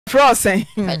Frozen.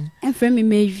 And friend me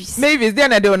Mavis. Mavis,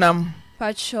 then I don't know.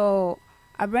 Pacho,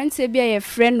 a brand say be a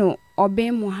friend no Obey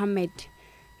Muhammad.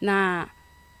 Na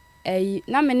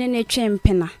menene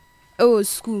champena. Oh,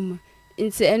 school.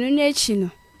 Into a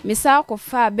nation. Miss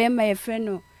Alcofa be my friend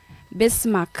no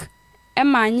Bismarck.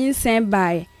 Emma yin send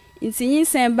by. Into yin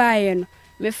send by.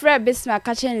 Me friend Bismarck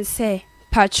catching and say,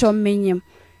 Pacho minium.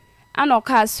 Ano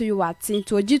ka so you what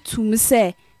into a jitum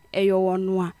say, Eyo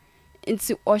one.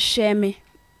 Into or share me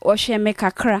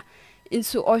kakra.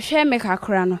 Into or share me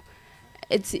kakra no.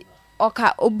 It's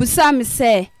oka obusa me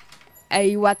say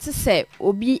what to say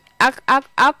obi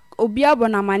obi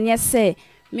abonamanya say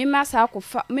me masa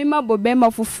akofa me mabo be ma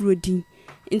fofurodi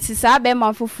nti sa be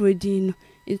ma fofurodi no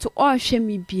into on hwe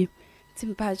me bi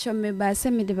timpa cho me ba se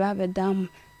me de ba bedam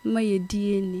ma ye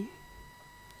DNA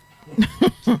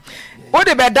o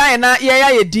de bedan na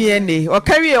ye DNA o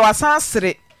kawie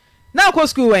wasansere na akọ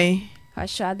school wen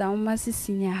ashada ma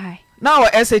senior high na o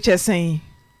SHS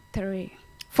 3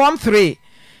 form 3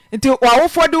 nti wa wo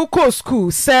fodu ko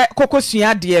school se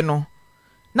kokosua de no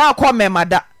na akọ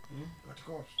memada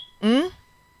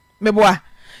meboa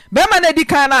be ma na di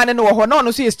kan na ne wo ho na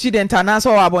no so ye student ana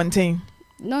so wa bonten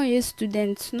no ye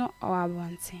student no wa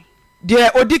bonten de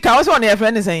odika wo so na ye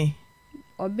friend say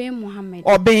Obey Muhammad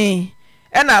Obey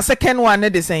and a second one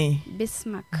de say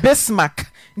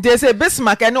Bismarck they say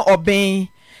Bismarck and Obey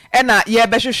and a ye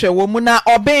be hwehwe wo mu na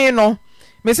Obey no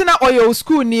me se na oyo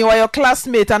school ni or your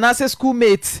classmate and as a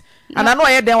schoolmate and I know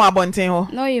ye den wa bonten ho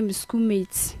no ye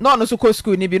schoolmate no so ko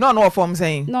school ni bi no form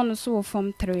saying no so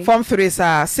form 3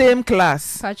 sir same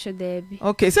class catch there be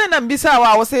okay say na mbisa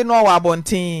wa wo say no wa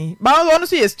bonten ba no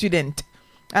so ye student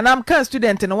and I'm can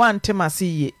student in one tema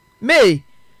see me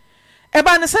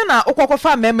eba ne se na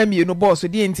okokofa mema mienu boss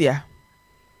di entia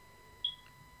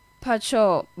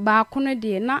pacho ba kono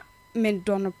de na me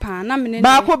dono pa na me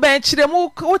ba ko ben kire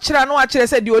mu wo kira no a kire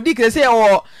se di odi kire se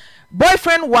o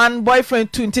boyfriend 1 boyfriend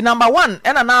 2 nti number 1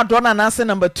 ena na do na say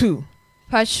number 2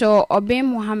 pacho Obey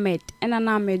Muhammad ena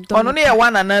na me dono ono ne ye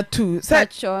 1 and 2 se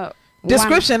pacho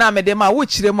description na me de ma wo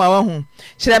kire mu a wa hu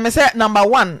kire me se number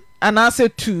 1 and say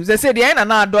 2 ze se de ena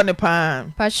na do ne pa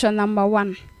pacho number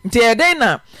 1 nti edey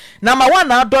na number 1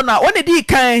 na do na one di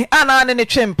kan ana ne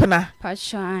twempena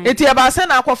pacho enti e ba se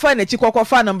na akofa na chi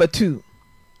kokofa number 2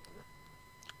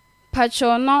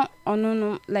 pacho no ono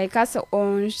no like as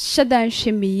on shedan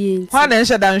hwe me yi kwa na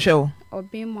shedan hwe o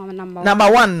Obey Muhammad number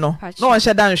 1 no no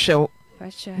shedan hwe o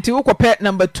pacho nti wo kope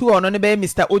number 2 ono ne be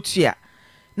Mr Otua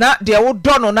na de wo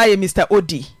do no na ye Mr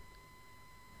Odi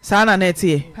sana na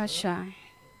etie pacho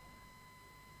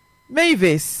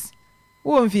Mavis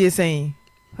wo mfie sen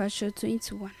pacho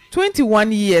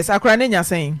 21 years akra ne nya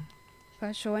sen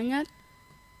pacho anya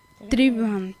 3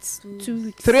 months 2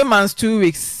 weeks 3 months 2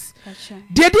 weeks pacho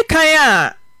de di kan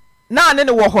a na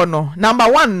ne wo ho no number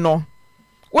 1 no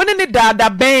woni ne dada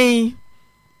ben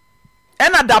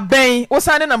ena da ben wo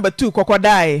san number 2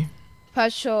 kokodai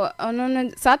pacho ono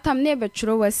no satam ne be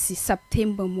tworo wasi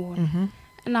September mo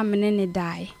na me ne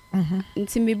dai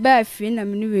nti me ba fie na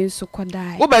me we nso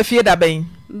kodai wo ba fie da ben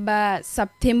ba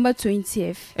September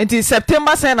 20th nti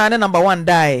September sen na ne number 1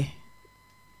 dai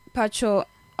pacho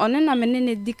ono na me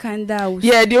ne di kan da wo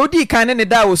yeah de odi kan ne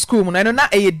da wo school mu na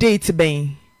e date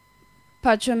ben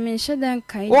pacho me shedan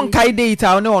kai won kai date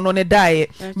a ono ne dai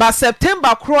ba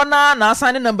September kro na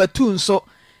asan number 2 nso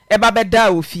e ba be da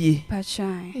wo fie pacho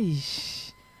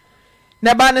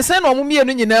na ba ne sen no mumie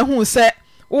no nyina hu se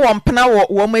wo mpena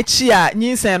wo machi a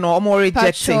nyinsen no omo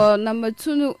reject pacho number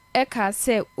 2 no e ka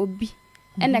se obi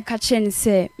ene ka chen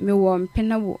se me wo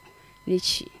mpena wo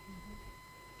nechi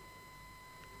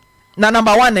na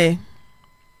number 1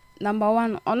 number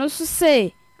 1 ono so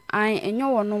say an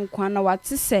enyo wo no nkwa na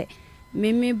wate se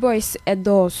meme boys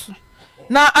edoso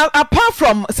na apart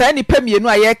from say ni pamienu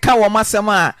a ye ka wo masem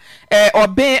a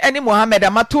Obey ani Muhammad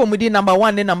amato omudi number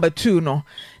 1 ne number 2 no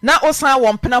na osan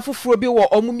wo mpena foforo bi wo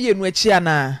omumienu achi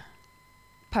ana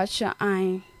pacho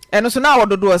an eno so na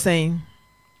wododo osan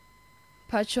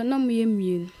pacho no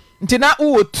muyemien nti na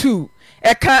wo 2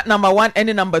 eka number 1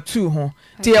 and number 2 ho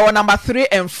ti ye number 3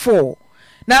 and 4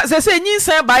 na se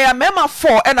nyinsan ba ya mema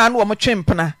 4 ena no mo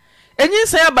twempena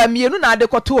nyinsan ba mienu na ade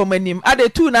koto o manim ade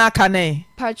 2 na aka ne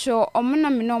pacho omuna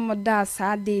me no mo da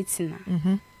sa date na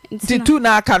nti 2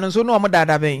 na aka no so no mo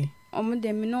dada ben omo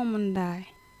de me no mo ndai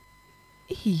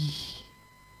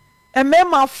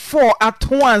mema 4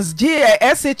 at once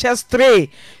SHS 3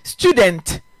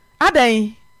 student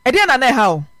adan ede na na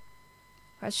how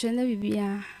pacho na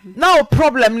bibia now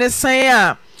problem ne san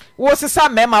a wo sesa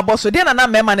mema boso de na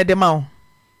mema ne de ma o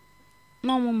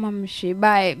no mama mhwe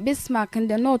by Bismarck and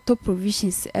the no top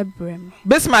provisions ebrem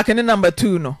Bismarck ne number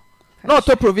 2 no no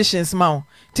to provisions ma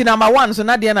ti number 1 so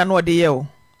na de na no de ye o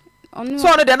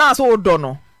so no de na so wo do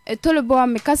no etolebo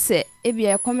me ka se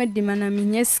ebia comedy mana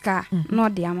minyeska no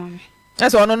de amame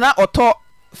eso no na oto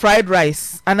fried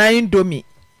rice ana indomie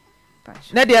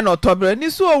na de na oto bre ni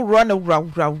so owura na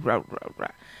wura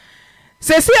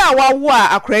sesi a wawo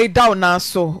a akrai down na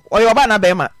so oye oba na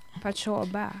be ma pacho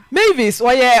oba Mavis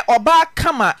oye oba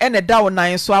kama ene down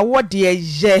na so awo de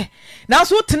ye na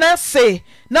so tena se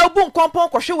na obu nkompon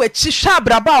kohwe wachi hwa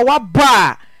abraba wa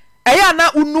ba eya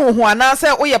na unu ho ana se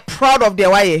we proud of the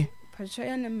waye pacho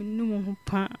ya na menu ho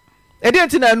pa e dey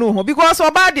ntina anu ho because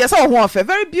oba de se ho ofe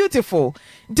very beautiful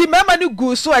di mema ni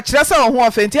gu so a kire se ho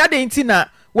ofe ntia de ntina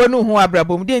wanu ho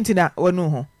abrabom de ntina wanu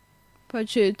ho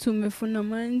pacho tu me funa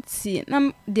manti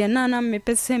na de na me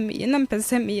pese me na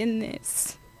pese me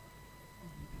nes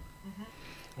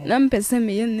na pese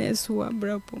me nes wa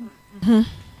abrabom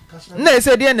na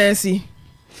ese de na si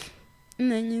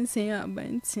na nyinse ya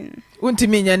bantin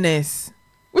untimi nya nes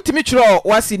utimi chiro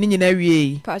wasi ni nyina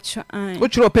wie pacho an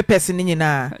uchiro papers ni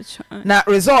nyina na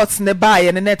results ne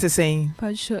buy ne net saying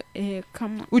pacho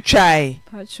kama uchai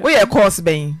pacho we course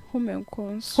ben home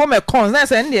course na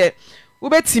say ndie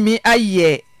ubetimi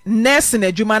aye nurse na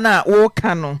adwuma na wo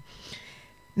ka no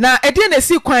na ede na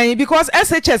si kwan because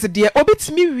SHS de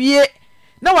obetimi wie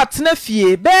na watena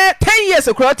fie be 10 years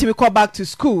akura timi call back to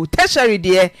school tertiary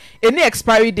de any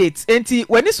expiry date enti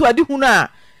wani so ade hunu a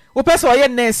wo pese oye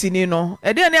nurse ni no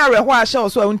ede na areho a hye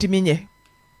so a untimi nye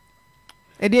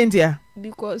ede ndia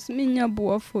because minya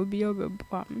boafo bi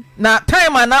obeboa na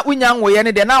time na unya nwoye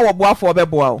ne de na wo boafo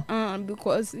obeboa o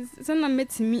because sana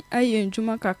metimi aye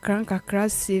ndwuma kakra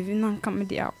save na nkam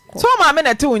de akọ so ma me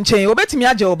na te unchen obetimi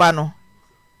age oba no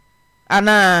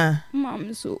ana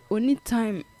mam so oni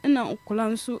time na okola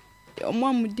nso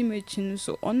omamudi mechi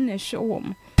so on na hwe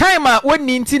wom time a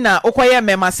woni ntina okoye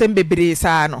mema sem bebre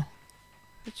saa no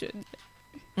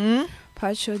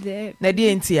pacho de na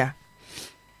die ntia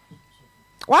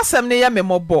wasem ne ya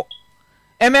memobo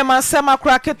emema sem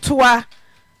akura ketoa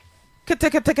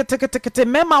kete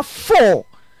mema 4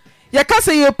 ya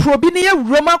kase ye probi ne ye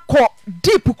roma ko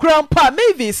deep krampa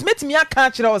Mavis metimi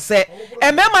aka kire o se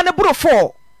emema ne bro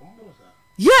 4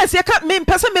 yes ya ka me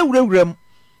mpesa me wurawuram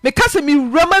me kase me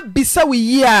roma bisa we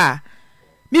yi a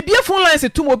me bia phone lines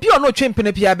to mo bi ono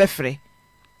twempene pia be frɛ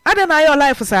ada na your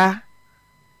life sa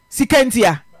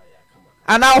sikantia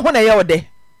ana ho na ye ode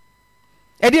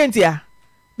edientia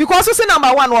because so say number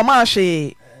 1 wo ma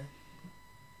hwe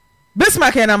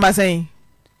Bismarck number saying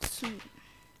 2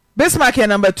 Bismarck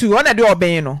number 2 on de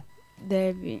oben no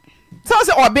David so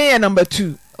say oben number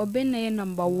 2 oben na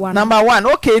number 1 number 1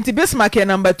 okay nti Bismarck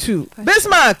number 2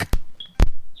 Bismarck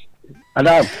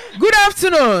Madam good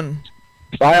afternoon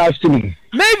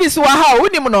Mavis wa ha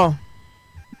unim no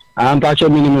pacho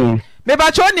minimum me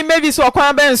bacho ni Mavis wa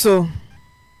kwan ben so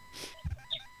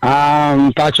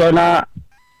pacho na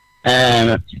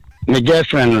me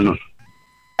girlfriend no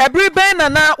every ben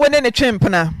na wone ne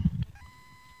twempena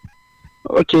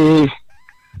okay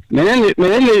menene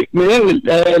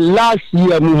last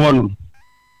year mu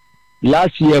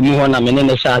hono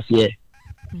menene shase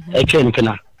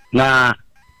twempena na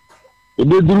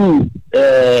ebeduru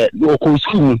o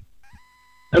school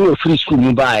no free school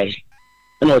mu bae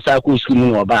no cycle school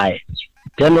mu no bae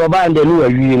then no bae nde no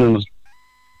awie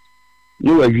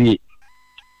no awie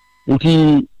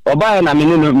nti obae na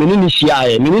menene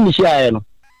hia no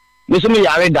me so me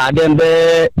yare da dem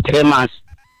be 3 months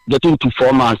getting to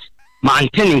 4 months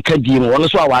maintaining ka dim wono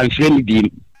so a wan frame dim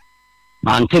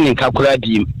maintaining ka kura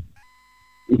dim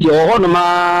nti o hono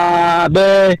ma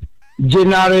be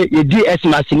January DS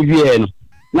machine wie no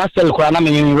na sel kura na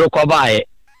me recover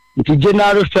nti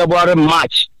January February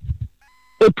March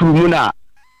April mu na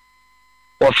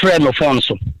o friend no phone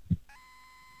so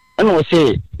and we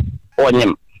say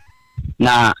onyem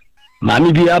na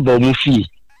mami bi aba mu fi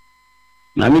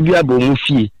mami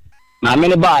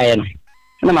ne baaye no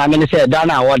na mami ne say da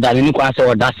na woda ni kwa say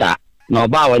woda sa na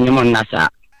oba wonyem na sa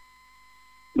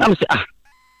na me say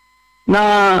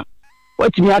na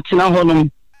watimi atena honum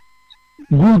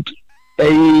good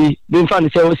been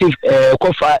found say we say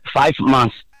 5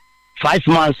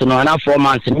 months no na 4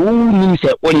 months no ni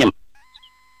say onyem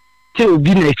te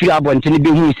obi na firi abonte ne be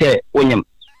hu say onyem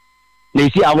na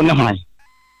isi awo ne hwan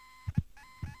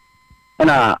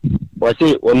na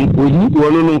wase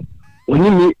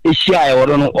oni eshia e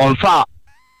wono no onfa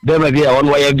be ma bia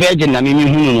wono ye virgin na mimi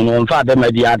hu no onfa be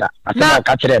ma bia da asema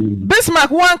ka kire mi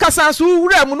Bismarck wan kasa so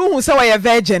wura mu no hu se ye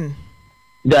virgin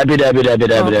dabi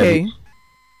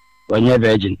wanye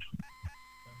virgin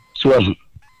so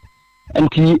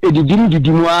anti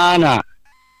edidimu ana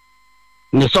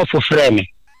ne sofo frame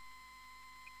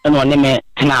and on me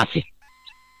tenasi.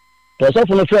 There's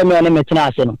often a friend and me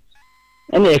tenasi,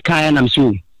 and a kind I'm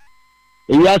soon.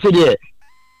 In yesterday,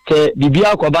 say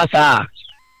Bibia Kobasa,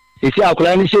 they say, I'll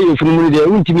say you from the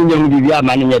Wontumi Bibia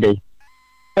Mania Day.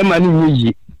 And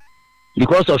money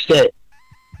because of say,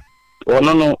 or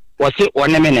no, was it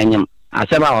one name, as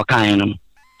ever kind.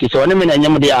 It's one name and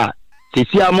Yamudia. They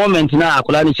see a moment now, I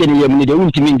could say you need the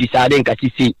Wontumi deciding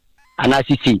Catisi and I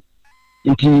see.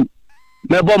 Into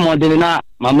Mebo Modelina,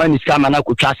 my money is coming, I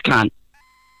could trust can.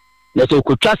 Let's go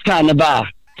trust can the bar.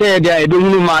 Say there, I don't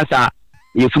know, master.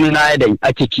 If you know,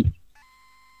 I take it.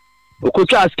 We could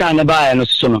trust can the bar and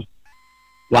so.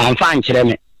 One fine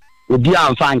cheremy. Would be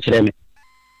on fine cheremy.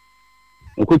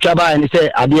 We could travel and say,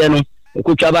 Adiano, we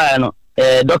could travel,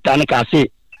 Dr. Nika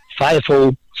say,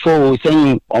 5-4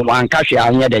 saying on one cash,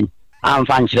 I'm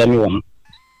fine cheremy.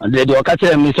 And the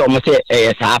doctor me so much say,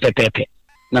 a happy pepe.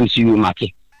 Namsi you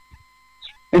maki.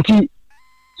 Enti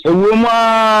a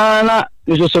woman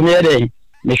is so many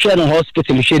me share no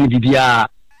hospital share bibia.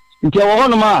 Enti a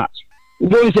woman ma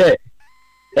go say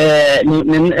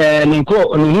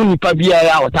ninko no nipa bia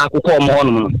ya otakoko mo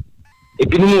hono no.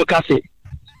 Ebinumu ka se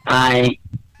ai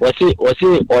wose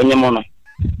onyemo no.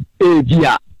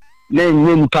 Bia na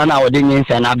enye nipa na ode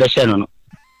nyensa na abehye no no.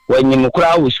 Wanyem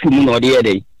kura wo school mu na ode ye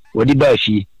dey. Odi ba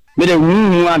hwi. Me de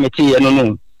wu a mete ye no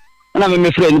no. Na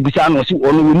me friend busa no si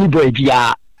ono ni boy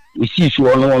bia we see so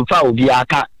ono wonfa obi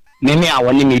aka me a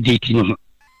woni me date no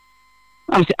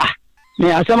am say me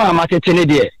asama amatete ne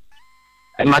de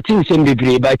matin sem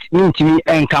bebre but me ntimi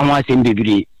enka ho asem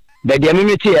bebre but de me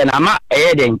mete na ma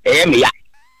den me ya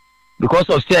because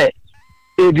of say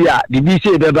ebia bibi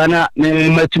say beba na me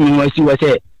matumi wasi we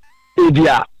say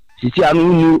ebia sisi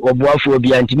anu nu oboafo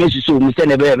obia ntimi suso mu se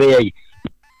ne be ye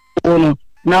ono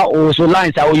na o so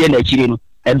lines a wo ye na kire no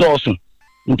edoso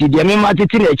nti de me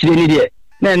matete na kire ni de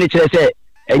na ni kire se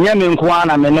enya me nko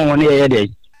ana me no ne ye de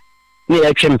ne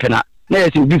ye twempena na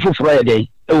ye se bi foforo ye de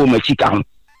e wo machika ho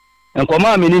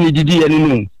enkoma me ni didi ye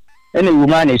nu ene wo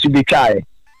ma na su betwae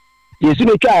yesu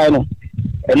betwae no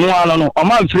eno ano no o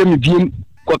ma mfre me biem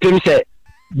kopem se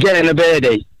gene ne be ye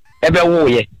de e be wo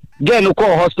ye gene ko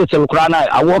hospital kura na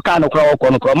awo ka no kura ko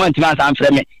no kura ma ntima san mfre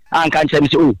me anka nche me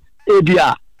se o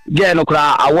ebia gene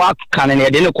kura awo ka ne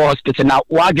de ne ko hospital na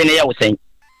wa gene ye wo sen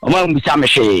o ma mbisa me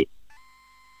hwe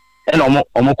ena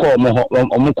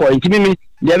omo ko ntimi mi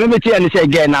de me meti ene se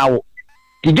gene na wo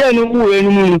ti gene wu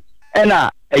enu mu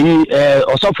ena ayi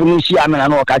osofo no shi amena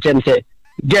na o ka che me se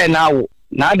gene na wo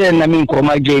na de na mi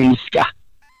nkroma gene ska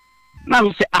na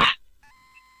me se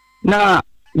na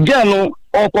gene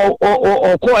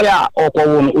okọ ya okọ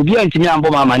wo obi antimi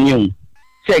ambo mama ni o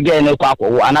se gene kwa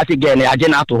akọ anati gene aje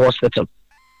na to hospital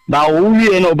ba o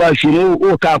wie na oba hwi no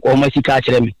o ka akọ masika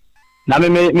kire me na me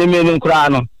nkura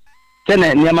no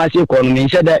tene niama se ko no me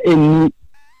nhyeda enni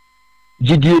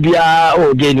gidie bia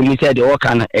o gene mu se de o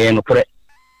ka na no kore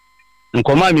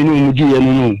nkoma me no mu die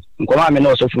no nkoma me na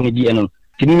osofo ni die no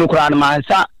timi no kura no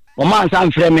mansa o mansa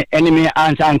mfre me enemy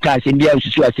ansa nka se bia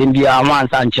susu asem bia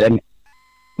mansa nkire me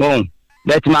no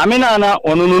but mama na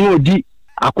ono no odi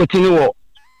akotini wo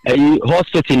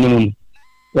hospital ni mu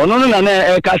ono no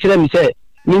na ka kire me se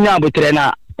minya abotre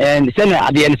na se na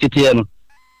ade en sitie no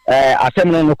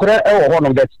asem no kore e wo ho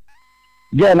no that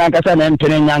je na nkasa na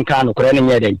mpene nyanka no kore ne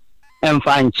nyede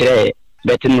emfa nkire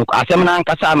but no asem na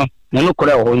nkasa no no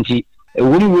kore wo nti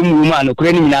ewum ma no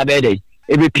kore ni nyina be dey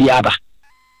ebe pia ba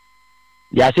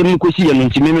ya asem ko si ye no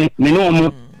nti me no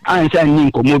mo ansa ni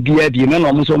nkomo bia bi me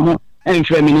no mo so mo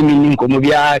enfre me ni nkomo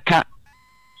bia ka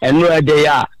eno ede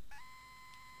ya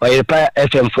Oyerepa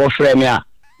FM 4 frame ya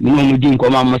me no mo di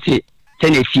nkomo mo se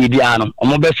tene fie bia no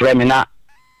omo be frame na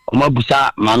omo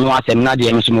busa manu asem na de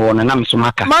emso mo na mso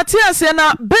maka Matias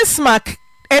na Bismarck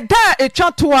eda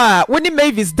etwato a woni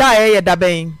Mavis da ye da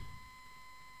ben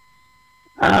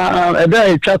eda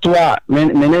etwato a me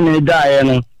ne da ye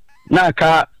no na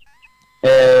ka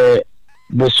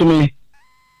bosumi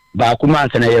ba kuma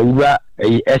ntana ya wura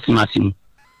esmasim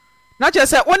na che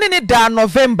se woni ne da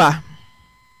November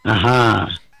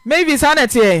Mavis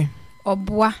anete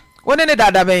obwa woni ne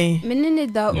da ben me ne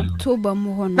da October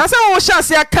mo ho na se wo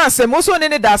chance ya cancer mo so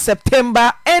ne da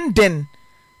September ending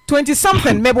 20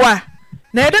 something meboa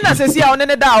na ede na se si a woni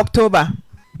ne da October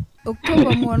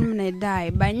mo ne da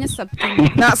by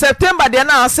September na September de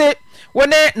na se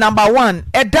woni number 1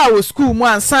 eda wo school mu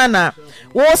ansana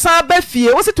wo san ba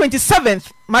fie wo se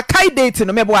 27th makai date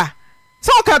no meboa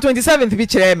so ka 27th bi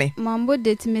kire me mambo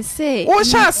date me say wo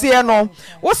chance no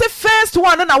wo se first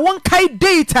one na won kai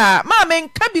date ma me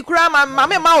nka bi kura ma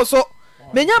me ma wo so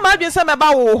menya ma adwen se me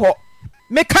ba wo ho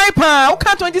me kai pa wo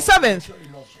ka 27th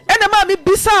ene ma me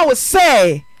bisa wo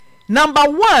say Number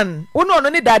 1 wono no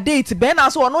ne da date ben na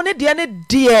so ono ne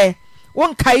de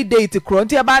won kai date kro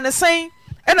nti aba ne sen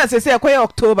e na sese ekoye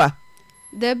October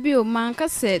Debut man ka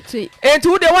se tu enti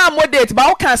wo de wa mo date ba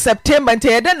wo kan September nti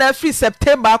e de na free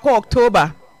September ko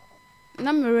October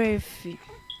na me refi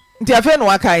nti afa no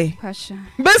wakai pasha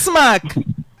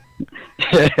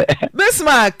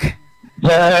Bismarck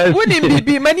woni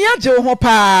bibi mani age ho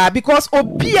pa because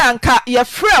obi anka ye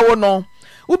frɛ wo no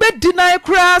wo be deny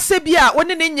kra se bia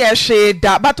woni ne nye hwe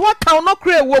da but what count no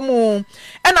kra wo mu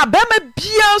e na bema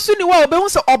bia so ni wa obehu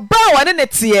se oba wa ne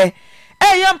tie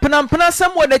ye mpena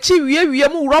sam wo na chi wie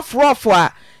mu rough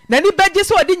a na ni beje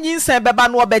se odi nyinsan beba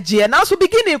no obeje na so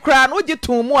beginning kra no gi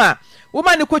ton mu a wo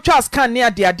ma ni kwatwa scan ne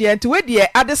ade enti we de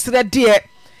adesre de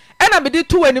e na me di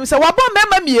to wanim se wabo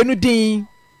mema mienu din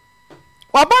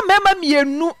wabo mema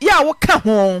mienu ya wo ka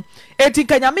ho enti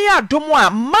kanyame ya adom a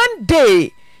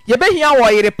Monday ye behia wo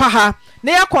Oyerepa ha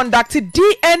na ya conduct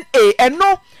DNA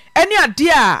eno ene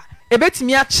ade a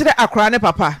ebetimi a kire akra ne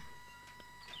papa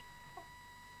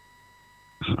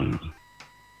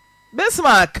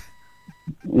Bismarck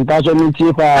ntaso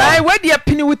mintie pa ai we de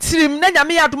pini wutirim na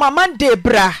nyame ya adom a Monday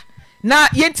bra na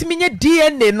yentimi nye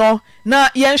DNA no na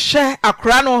yenhwe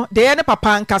akra no de ye ne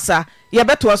papa nkasa ye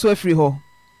beto aso afiri ho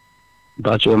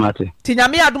ntaso mate ti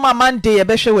nyame ya adom a Monday ye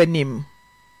behwe wanim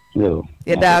yo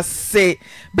yeda say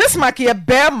Bismarck ye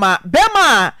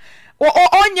bema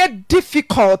onye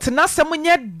difficult na sem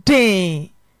nye den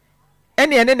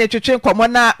ene ne twetwe nkomo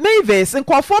na Mavis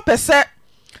nkofo pese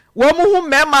wo mu hu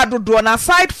mema dodo na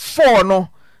side 4 no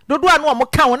dodo anu o mo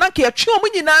ka ho na ke atwe o mu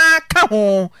nyina ka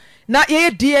ho na ye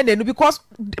DNA no because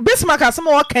Bismarck asem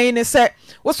o kan ni se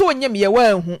wo so onyem ye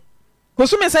wa hu ko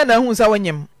so me se na hu sa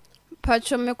wonyem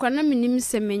Pacho me kwana minim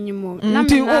se menyimo na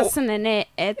me na sene ne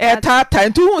eta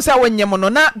ntu hu sa wonyem no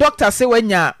na doctor se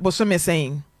wanya boso me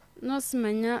sen no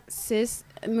smanya 6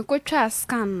 me ko twa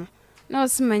scan no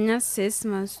smanya 6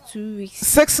 months 2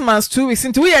 weeks 6 months 2 weeks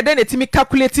ntu we dey netimi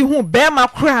calculate hu be ma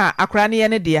akra ne ye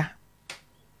ne dia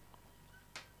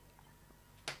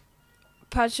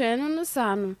Pacho no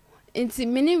sano nti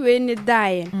mini we ni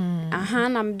die aha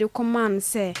na me de command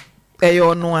say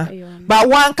eyo noa ba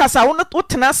wan kasa wo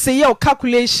tena se ye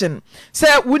calculation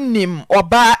say wunim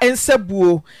oba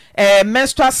ensabuo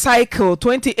menstrual cycle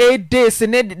 28 days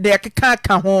ne de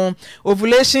kaka ho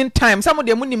ovulation time some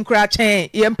de munim kra chen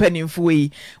ye mpanimfo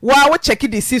yi wa wo check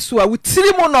the sisu a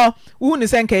wutiri mu no wo ni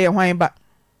se nka ye hwan ba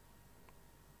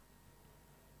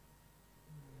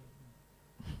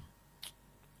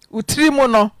wutiri mu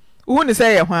no wo ni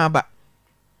se ye hwan ba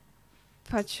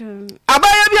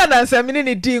abaya bia na nsem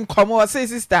ni di nkomo say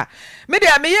sister me dey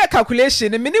me ye calculation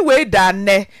me ni we da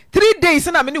ne 3 days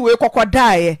na me ni we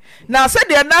kokodae na say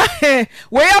de na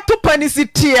we atopa ni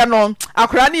sitie no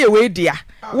akora na ye we dia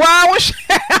wa wo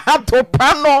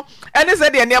atopa no ene say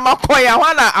de ne makoya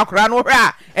ho na akora no hwe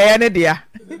a ne dia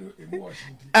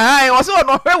ai wo so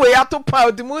no hwe we atopa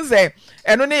odimu say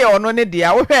eno ne ye ono ne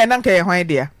dia wo hwe na nka ye hwan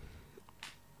dia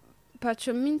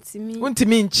pacho mintimi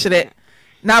untimi nkyere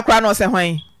na akra no se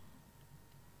hwan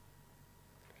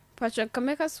pacho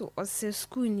kameka so o se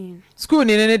school ni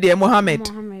ne de Mohammed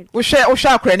wo hwe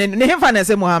akra ne hemfa na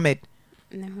se Mohammed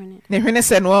ne hwene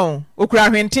se no okura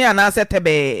hwenten ana se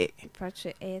tebe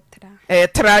pacho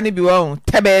etra ni bi wo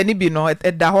tebe ni bi no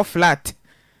da ho flat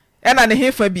ena ne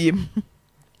hemfa biem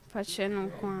pacho no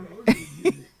kwa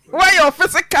why your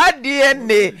physical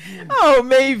DNA oh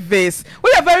Mavis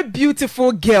we are very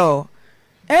beautiful girl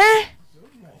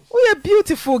we a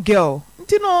beautiful girl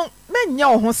ntino menya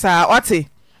ho saa wate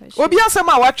obi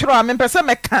asema watwero a mempese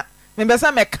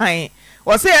mekan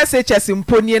o say SHS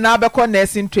mponie na abekọ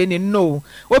nursing training no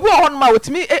obi wo hono ma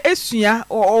wotimi esua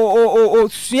o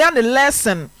sua ne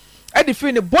lesson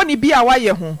edifiri ne boni bi a waye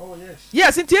ho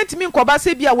yes ntimi nkoba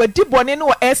se bi a wadi boni ne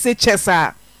o SHS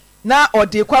a na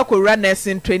ode kwa akora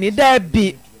nursing training da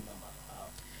bi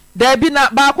na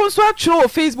ba ko so atwero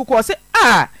Facebook o say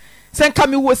senka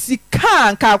mi wo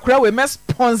sika nka akora we me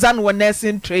sponsor no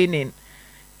nursing training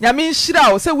nyame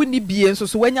nhira o se woni bie nso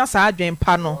so wanya saa adwen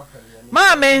pa no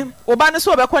maame oba ne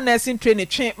so obekọ nursing training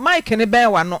twe mike ne ben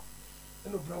wa no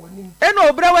eno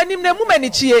obra wanim na mu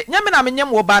manichie nyame na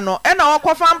menyem wo ba no ena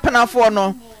wakofa mpenafo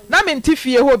no na me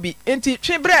ntifie hobi enti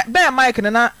twe ben mike ne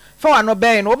na fa wa no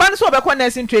ben no oba ne so obekọ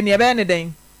nursing training e ben ne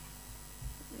den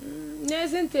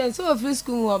nursing training so free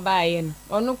school wo ba ye no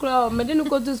onu kro me de no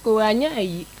go to school anya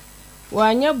ayi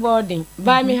wanya boarding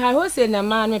ba me ha hose na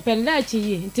man me penda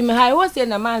chi nti me ha hose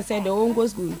na man say the won go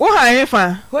school wo ha he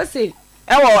fa hose e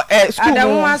wo school ada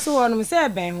won aso won me say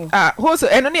ben ho hose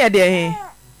eno ne e de he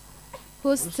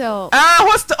hostel.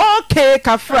 Hostel. Okay,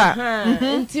 kafra.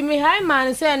 Nti me high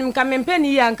man say nka me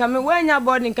mpani ya nka me wanya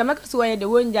board nka me kaso ye de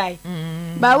wonjai.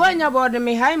 Ba wanya board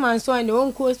me high man so ne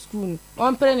won ko school.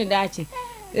 On pere ne dachi.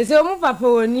 Ese omu papa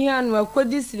woni anu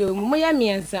akodi sire mu ya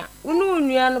miensa. Unu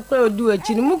nua no kwa odu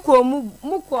achi mu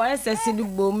ko SS du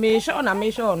bo me sho na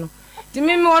me sho no. Ti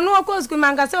me onu akọ school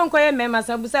man ka se onko ye mema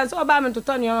sabusa so oba me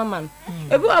toto ne mama.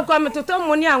 Ebi akọ me toto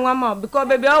mu ni anwa ma because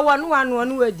baby o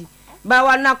wanu wadi. Ba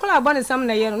wana kola boni sam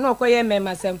na ye no akọ ye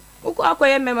mema sam. Uko akọ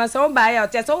ye mema sam ba ya o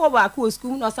te so wo ba akọ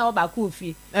school no sa wo ba akọ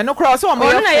ofie. No kro so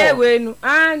mo na ye we nu.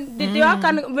 Did you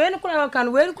can we no kola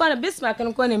kan we no Bismarck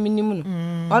no ko na minimu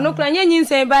no. Ono kra nya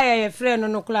nyinsen ba ya ye frɛ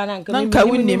no kola na nka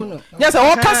minimu no. Yes,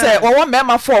 wo ka se wo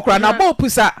mema 4 kra na ba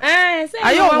opusa.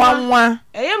 Ayo wanwa.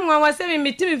 Mwa se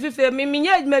mi timi fife mi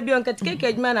nya adwuma bi on katikeke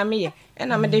adwuma na me ye.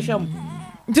 Na me de hwam.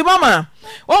 Nti mama,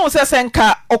 wo se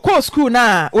senka okọ school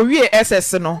na owie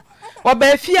SS no.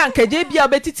 Oba afia nkaje bia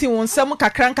obetiti wonsam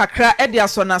kakra e de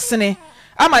aso na sene.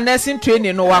 Ama nursing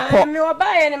training no wakọ. Me oba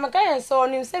ye ne maka ye so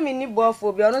ni se mi ni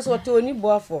boafo bi ono so to ni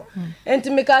boafo.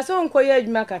 Enti me ka so nko ye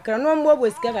adwuma kakra no mbo bo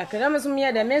sika kakra me so me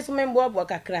ye de me so me mbo bo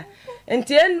kakra.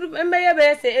 Enti embe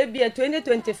be se ebia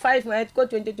 2025 na ko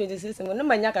 2026 no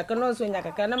manya kakra no so nya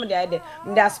kakra na me de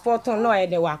nda sport no ye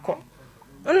de wakọ.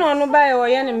 Ono ba ye o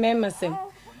ye ne memasem.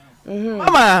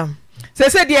 Mama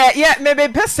se de ye me be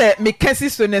pese me kasi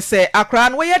so ne se akra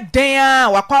no ye den a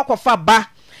wakọ akọfa ba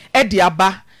e de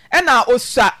aba. Ena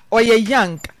osa oye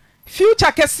young future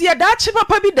kese da chi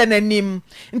papa bi da nanim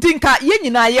nti nka ye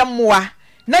nyina ye mmoa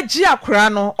na gi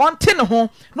akora no onte ne ho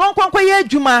no onkwankwa ye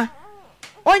adwuma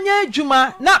onye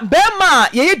adwuma na bema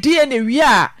ye die ne wi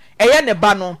a eye ne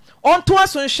ba no onto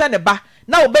aso nhwe ne ba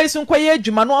na obeisu nkwa ye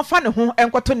adwuma no ofa ne ho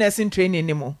enkoto nursing training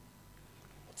ni mo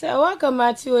se waka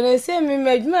mati o se mi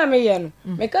adwuma me ye no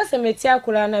me ka se meti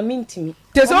akora na mintimi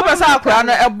te se obesa akora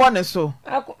no ebo ne so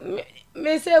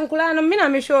me se nkula no mina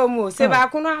me show mu se ba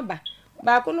kuno aba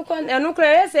ba kuno kon enu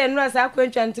kra se enu asa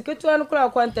kwantwa ntiketu anu kra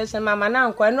contest mama na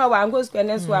nkwa enu wa ngo square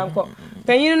ne so anko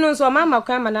panyin no so mama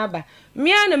kwa ma na aba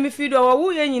mia na me fido wo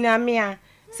wu ye nyina mia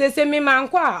se me ma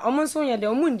nkwa omo so ye de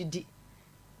omo ndidi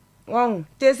won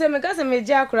te se me ka se me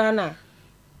ji akra na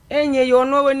enye yo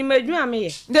no woni madwuma me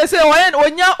ye de se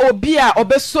onya obi a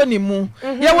obeso ni mu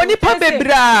ye woni pa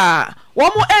bebra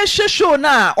womu ehwehwo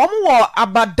na womu wo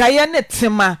abadaye ne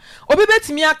tema obi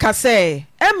betimi aka se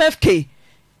MFK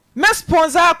me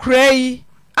sponsor akrai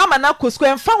ama na kosko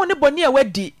emfa woni boni e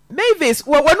wadi Mavis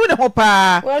wonu ne ho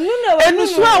pa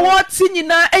enusu a wo ti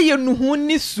nyina eye nuhu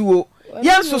ni suo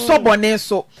yenso so boni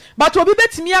so but obi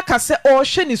betimi aka se o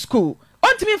hwe ni school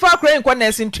ontimi fa akrai nkwa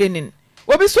nursing training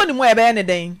obi so ni mu e be ne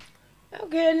den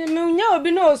okay me nya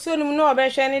obi no so ni mu no obe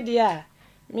hwe ne dia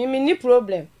me ni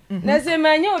problem na se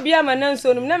manya obi ama na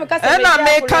nso num na me ka se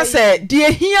me ka se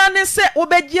de hia ne se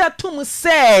obegi atum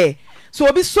se so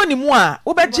obi so ni mu a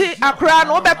obegi akra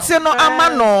no obete no ama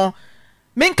no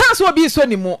me nka so obi so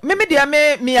ni mu me de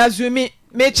me azumi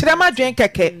me kire ma dwen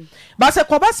keke ba se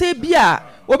koba se bia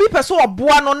obi pese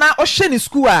oboa no na ohwe ni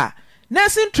school a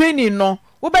nursing training no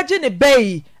obegi ne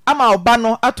bay ama oba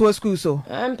no ato school so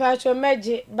ampacho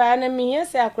meje ba na mi hia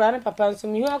se akra ne papa nso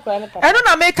mi hu akra ne papa eno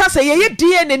na me ka se ye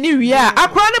DNA ni wi a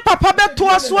akra ne papa beto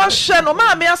aso ahwe no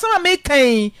ma me asama me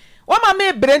kan wo ma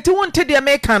me brenti wonte de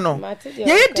me kan no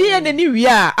ye DNA ni wi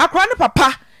a akra ne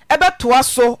papa ebeto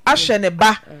aso ahwe ne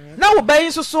ba na wo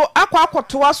ban so so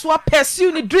akwakoto aso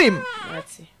pursue ni dream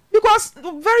because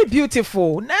very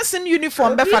beautiful nursing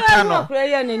uniform be fatano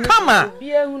come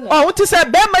on oh what is a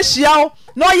be machia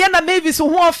no ye na Mavis ho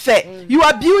ofe you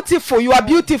are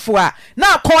beautiful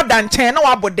na call dan chen na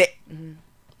wabode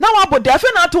afi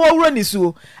na to wuro ni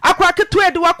suo akwa keto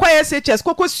ede wakwa SHS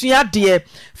kokosua de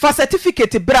for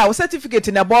certificate bra o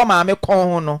certificate na bo ma me kon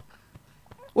ho no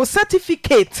o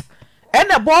certificate e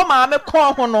na bo ma me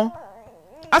kon ho no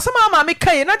asama ma me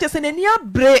kan na just na ni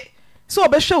abre so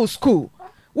obehwe school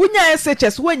Wunya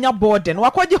SHS wenya boarding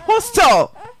wakwaje hostel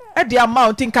e the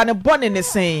amount in kan born in the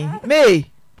same me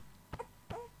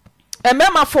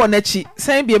emema for na chi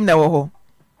san biem na wo ho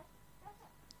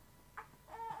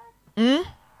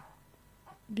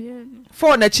bien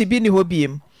for na chi bi ni ho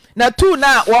biem na 2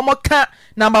 na wo mo ka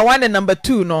number 1 and number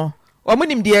 2 no wo mo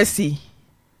nim DSC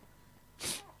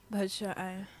bacha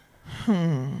ai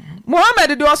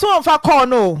Mohammed do so on fa call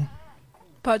no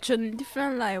Patron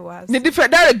different line was. The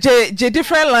different direct J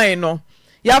different line no.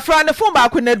 Ya fra ne phone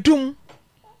back na dum.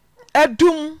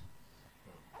 Edum.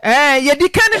 Ye di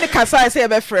kan ne kasa say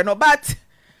be frɛ no but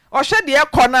o hwe de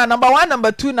e na number 1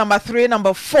 number 2 number 3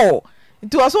 number 4.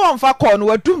 Nti o so on fa call no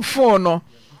wadum phone no.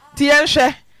 Ti ye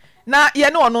hwe na ye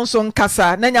ne ono nso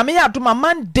nkasa na nyame ya adoma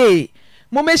Monday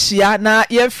momehia na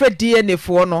yemfre DNA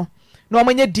fo no na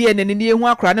omenye DNA ne ehu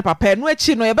akra ne papa no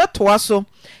achi no yebetoa so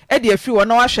e de afiri wo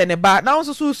na wahwe ne ba na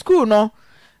nso so school no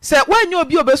se wanya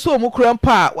obi obeso mu kura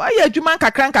mpa wa ya adwuma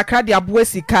nkakra de aboa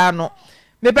sika no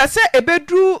me be se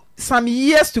ebedru some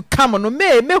years to come no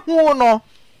mehu no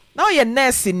na ye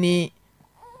nurse ni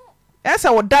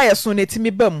esa wo die so na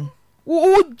timi bam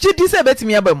wo gidi se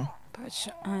betimi abam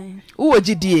wo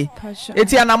gidie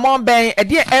eti anamon ben e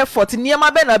de effort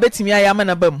niema be na betimi ayama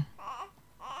na bam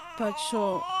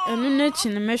pacho enu na chi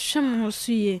na mehwem ho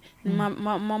so ye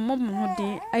mammo ho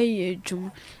den aye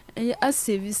adwuma a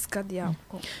service card ya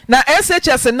na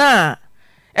SHS na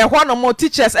ehwo no mo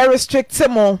teachers restrict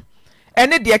mo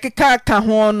ene de keka ka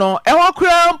ho no ehwo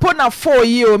kura mpo na 4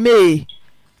 year o me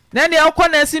na ne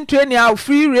akọ na sin training a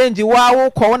free range wa wo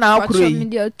kọ na akoro yi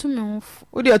media tu me ho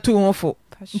wo de tu ho fo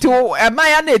nti e ma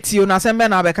ya na etio na sembe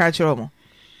na be ka kire mo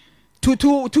tu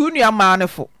nua ma ne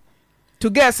fo to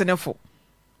guess ne fo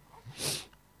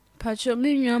pacho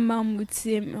me nua ma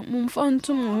mutie mo mfa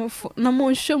ntu mo ho fo na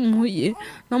mo hwe mo ye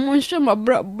na mo hwe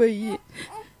mabrabo ye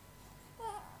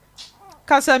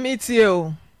kasa mitie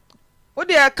o wo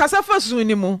de kasa fa sun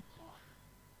ni mu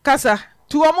kasa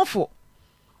tu o mo fo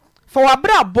for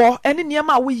wabrabo ene niam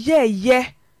a wo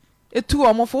ye etu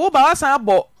o mo fo wo ba wasan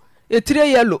abo etire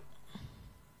yellow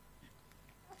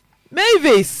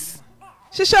Mavis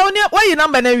shisha oni wayi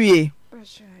number na wie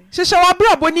shisha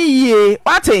wabrabo ni yie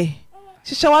wate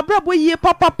shisha wabrabo yie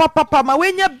papa ma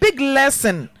wenya big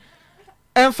lesson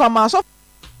enfama so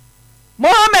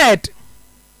Mohammed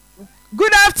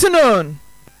good afternoon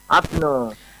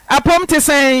apom te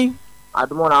sen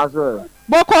admon aso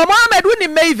boko Mohammed woni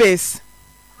Mavis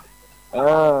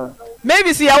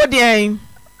Mavis ya wo den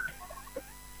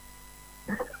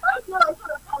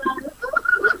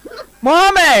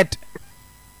Mohammed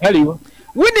hello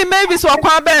woni Mavis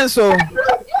wakwa ben so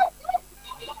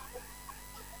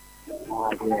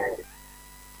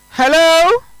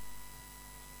hello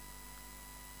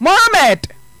Mohammed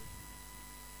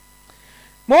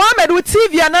with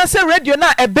TV ananse radio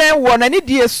na eben wo na ni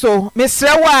die so mesre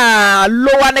wa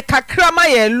lowa ne kakra ma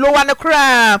ye lowa ne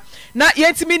kra na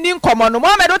yentimi ni nkomo no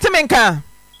Mohammed otimi nka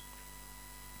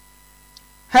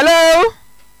hello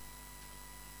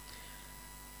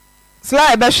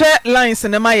Sly be hwe lines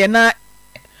ne ma ye na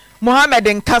Mohammed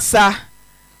Nkansah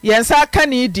yensa ka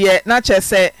ni die na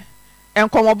chese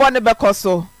enkomobo ne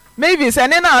bekoso maybe se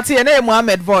ne na ate ye na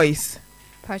Mohammed voice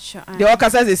pacha the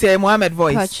okasa say Mohammed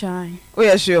voice pacha oh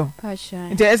yeah sure pacha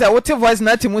nti esa what voice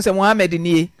na timu se Mohammed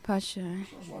ni pacha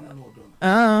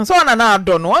so na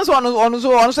Addo no on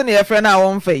so ne ye frɛ na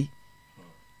won fai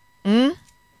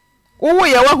wo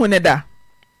ye wa hu ne da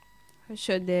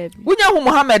pacha de wunya hu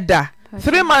Mohammed da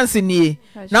 3 months ni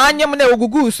na anyem na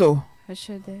ogugu so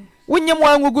pacha de wunyem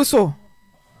wa ngugu so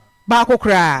ba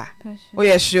kokra oh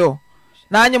yeah sure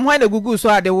na anyem ho na gugu so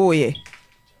ade wo ye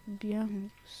bia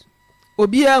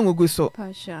obi a ngugu so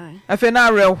pacha afi na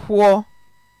rehwo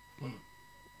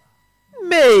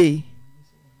me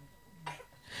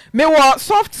wa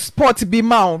soft spot be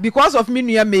ma because of me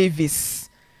nua Mavis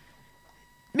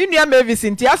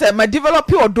nti asa ma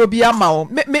develop odo bi ama o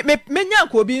me nya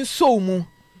nko obi nso mu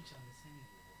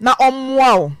na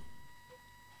omwa o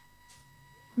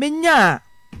me nya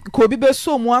ko obi be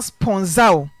so mu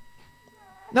sponsor o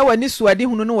na wani suade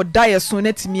hunu no die so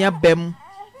na timi abam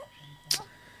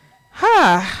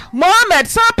Mohammed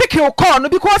some pick your call no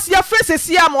because your friends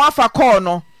see am afa call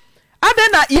no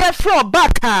adena ye fro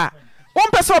back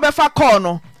one person obefa call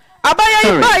no abaya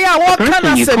ibaya wo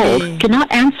kana semi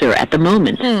cannot answer at the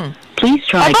moment. Please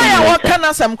try again later. Abaya wo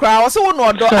kana sam kra wo se wo no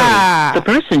odo the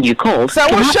person you called so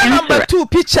cannot answer. Number 2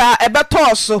 picture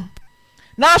ebeto so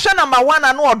na hwe number 1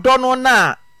 na odo no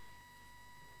na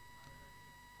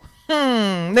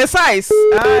the size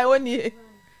woni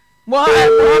Mohammed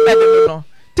no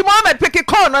ti Mohammed pick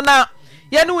call no na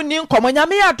ye no ni nkomo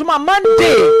nyame ya adoma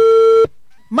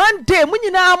Monday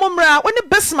munyina amomra woni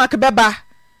Bismarck beba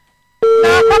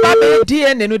na baba be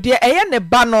DNA no de eye ne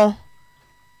ba no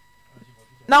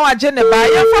na waje ne ba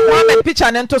ye fa Mohammed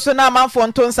picture ne nto so na amanfo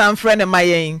nto nsan frɛ ne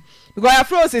mayen because ya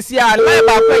frɛ osisi a line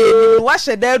ba kwa ye ni wa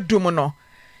hye da dum no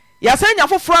ya sanya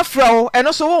foforo frɛ wo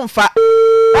eno so wo mfa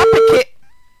wa peke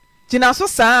jina so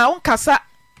saa on kasa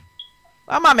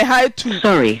ama me ha etu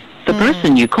sorry. The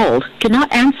person you called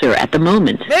cannot answer at the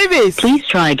moment. Mavis, please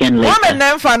try again later.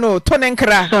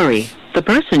 Sorry, the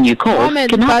person you called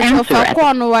cannot answer at the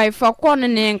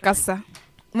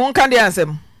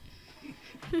moment.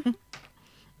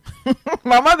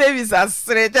 Mama babies are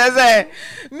straight as a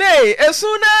nay, as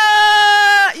soon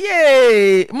as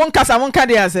yay, Monkasa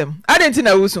Monkadiasm. I didn't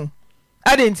know Usun.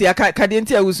 I didn't see a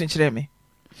cadenti Usun Chireme.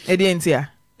 Edientia.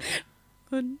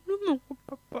 One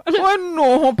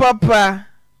no papa.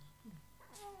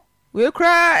 We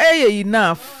cry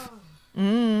enough.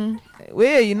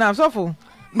 We enough so for.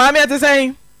 Mammy at the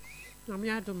same.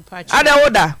 Ada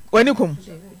oda when you come.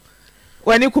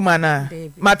 When you come ana.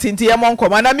 Matinti among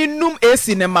come and I mean num a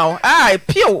cinema. Aye,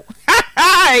 pew.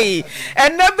 Aye.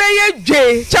 And never ye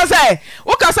J. Chase.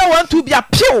 Okasa want to be a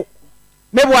pew.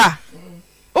 Meboa.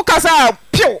 Okasa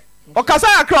pew. Okasa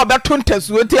akrobeto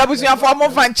ntesu enti abusuafo mo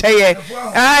fa ncheye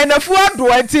na Afutuo Addo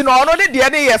enti no no de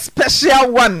dey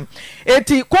special one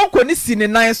enti konko ni sine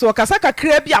nan so okasa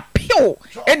kakra bia pew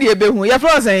eni ebehu ye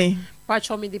fro sen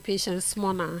pacho me the patience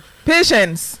mona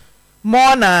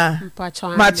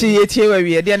machi etie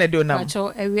wawie de na do nam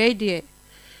pacho ewie de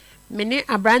me ne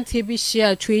abrante bi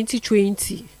share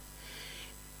 2020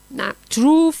 na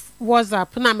true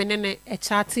WhatsApp na me ne e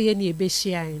chat ye ne ebe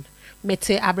share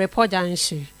mete abrepo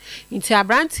janshi inti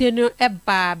abrante no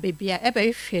eba bebia eba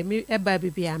hwe me eba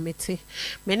bebia mete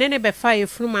menene be fa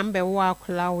efunu ma mbe wo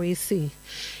akola we si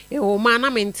e wo ma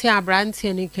na menti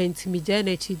abrante ni kanti mi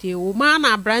jana chide wo ma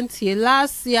na abrante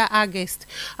last year August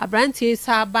abrante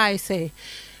sa bai say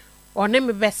one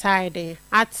me be side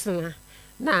atna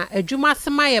na adwuma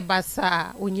sema ye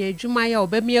basa onye adwuma ya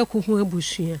obemi akuhu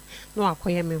abusua no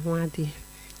akoye me ho ade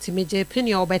Timije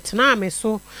penny or betna me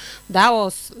so that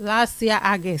was last year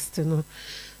August no.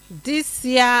 This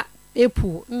year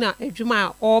April na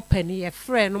ejuma open ye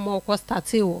friend no more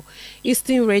start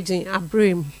Eastern region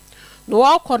Abrim. No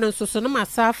all corner so no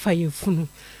masa fa yefunu.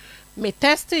 Me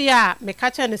test ya me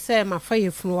catch and say my fa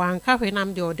yefunu anka hwe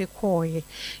nam de ode koye.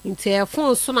 Nti e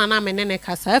phone so na me ne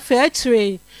kasa afa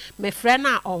atire me friend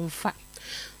na onfa.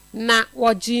 Na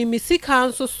woji mi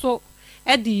sika so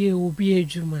e de ye obi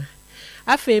ejuma.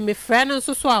 Afe me friend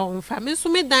so so a me so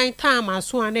me dan time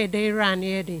aso an e dey ran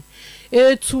e dey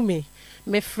etu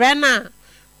me friend a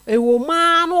e wo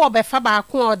ma no obefa ba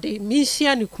ko ode mi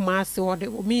hia ni kumasi ode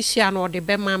mi hia no ode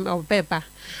be ma obeba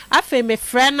afe me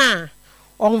friend a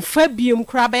onfa biem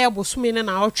kra ba ebosume ne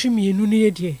na otwe mienu ne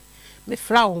edie me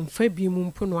fra onfa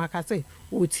biem mpu no akase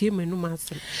otie menu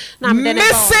masem na me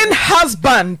missing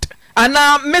husband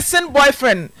ana missing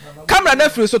boyfriend camera na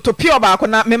free so to pure ba ko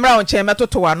na memra on che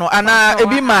metoto ano ana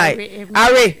ebi mai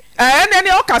are ene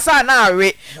ne okasa na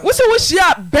are wo se wo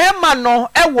hia bema no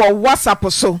e wo WhatsApp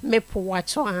so me po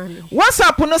wacho an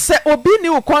WhatsApp no se obi ni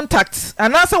wo contact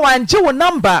ana se wanje wo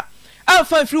number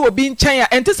amfa free obi nchen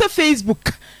ya ente se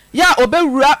Facebook ya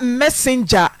obewura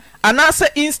messenger ana se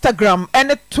Instagram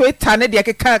ene Twitter ne de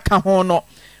keka ho no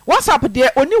WhatsApp de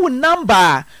oni wo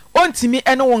number ontimi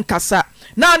ene wo nkasa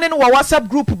na ne no WhatsApp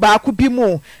group ba ku bi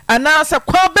mu ana sa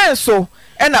kwa ben so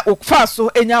e na okfa so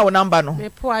enya wo number no me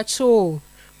po acho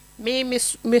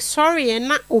me sorry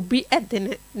na obi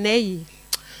edene na yi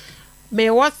me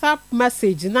WhatsApp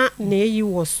message na yi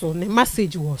wo so ne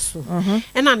message wo so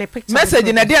e na ne picture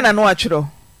message na de na no achiro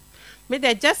me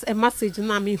there just a message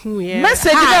na me hu ye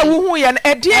message na wo hu ye na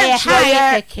e de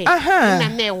achiro na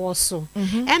na wo so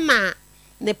e na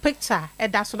the picture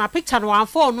that's on a picture no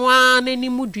phone one any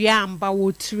mudua amba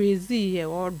wo trezi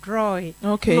or draw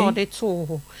okay no de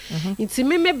to nti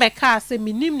me beka say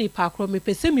minim ni pakro me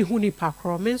pese mi hu ni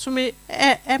pakro me nso me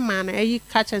man e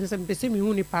catch and say pese mi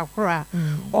hu ni pakro a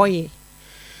oye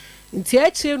nti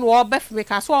eche no obef me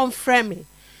ka so on frame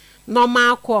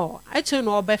normal call eche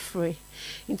no obefre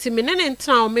nti me ne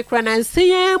ntra o me kra na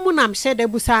nse mu na mhye de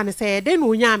busa ne say de no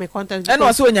onya me contact e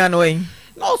no so onya no yin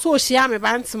no so share me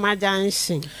bantima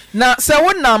janshi na se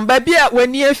wo number bia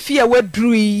wani afia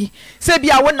wadrui se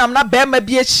bia wo nam na be ma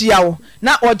bia hia wo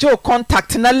na oje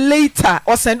contact na later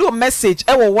or send you message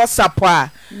e wo WhatsApp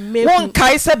a won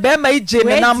kai se be ma ije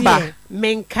me number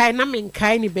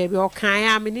menkai ni baby o kan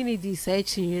ya me ni di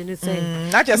search yin say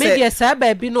me dia sa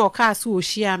baby no ka so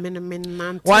share me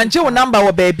nan wanje wo number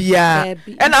wo baby a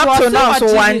and up to now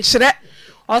so wan kire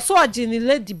also ogini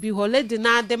lady bi ho lady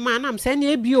na de man am say na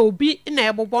ebi obi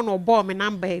na ebobo no bo me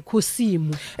number kosi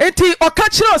mu enti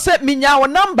okachiro say minya wo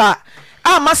number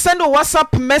ama send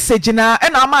WhatsApp message na e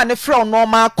na ama ne from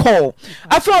normal call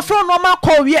afro from normal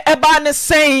call we eba ne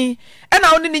say e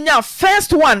na oni nya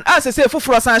first one as say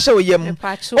fufuro san hye oyem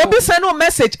obi send no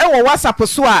message e wo WhatsApp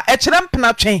so a e kire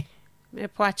mpena twen me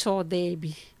pacho dey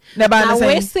bi ne ba ne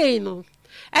say we say no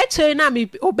eche na me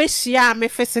obehia me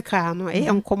physical no e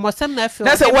nkomo sem na feel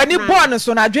na say wani born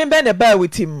so na dwen ben the bear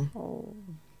with him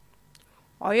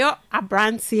oyo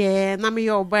abrantie na me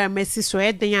yo boy mesi so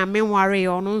eden ya me nware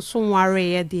ono nso nware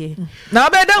ye de na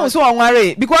be dan so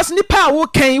nware because nipa wo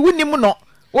kan wunim no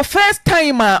wo first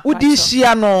time udi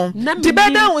hia no ti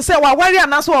beda hu se wa ware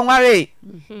anaso wonware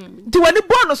ti wani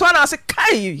bon so na se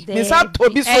kai me sa to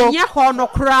bi so enye ho no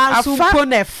kra so po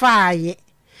na faaye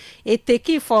it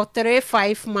take for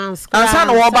 3-5 months ansa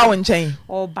no wo ba won chen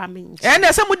oba me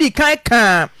ene se mudi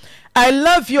kan I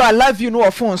love you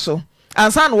no phone so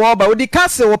ansa no wo ba odi ka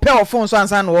se wo pe wo phone so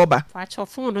ansa no wo ba fa cho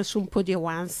phone no so po de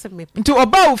once me nti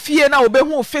oba ofie na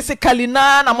obehu physically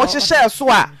na mo hyehyɛ so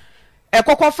a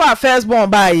ekokɔ fa first born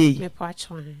ba yi me pa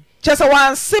cho chese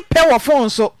wan se pe wo phone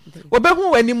so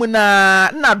obehu wani mu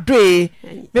na doe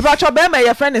me pa cho be ma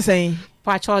ye friend sen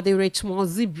pa cho the Richmond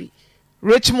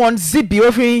Zibi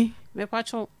ofri me pa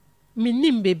cho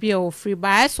minim baby o free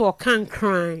ba so kan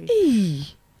cry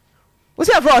what's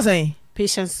your frozen saying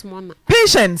patience mona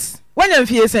patience when you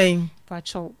feel saying pa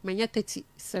cho menya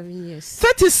 37 years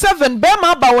 37 be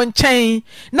ma ba won chen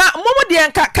na momo de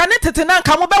nka ne tete na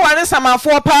nka mo be ware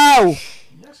samafo pa o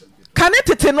kane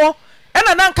tete no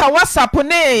ena na nka WhatsApp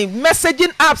ne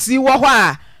messaging apps yi wo ho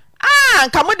a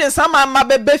nka mo de sama ma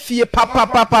bebe fie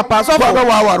papa so ba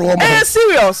waware wo mo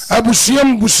serious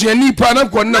abusuam busuani pa na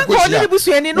ko na ko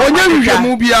sia wonya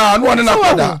hwehwemu bia na wona na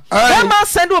koda ma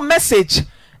send a message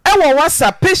e wo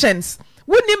WhatsApp patience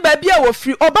wonim ba bia wo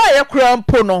free oba ye kura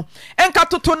mpo no enka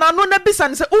toto na no na bisa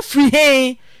ne se o free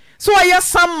he so ye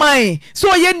samman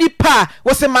so ye nipa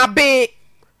wo se mabe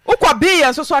ukwa be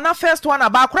ye so na first one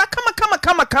aba akura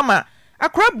kama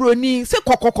akura broni se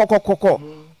kokokokokoko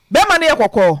be ma ne ye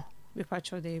kokko me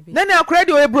pacho dey be nene akura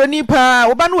de o broni pa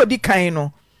oba no odi kan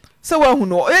no se wa hu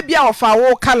no e bia ofa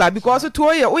wo color because to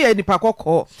o ye nipa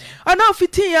kokko ana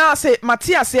fitin ya se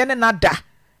Matias ye ne nada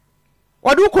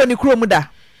wadu ko ni kuro mu da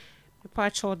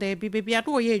pacho dey be baby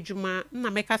ado ye adwuma na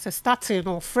meka se starting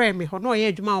no frame me ho no ye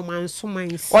adwuma o manso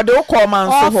mansi wadu ko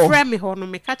manso ho frame me ho no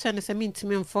meka che ne se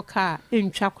mintimi mfoka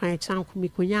entwa kwan chan ko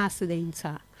mikonya accident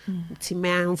nti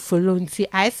man follow nti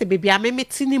I say baby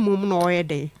amemeti ni mum no oye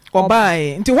dey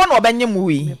obai nti ho no obenye mu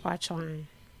wi me pacho an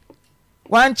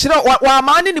wan chiro wa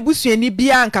ma ne busuani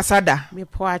bia nkasada me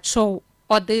pacho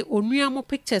ode onua mo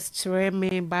pictures chere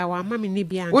me by wa ma me ni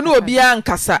bia nkasa onu obia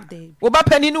nkasa wo ba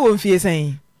pani ni wo mfie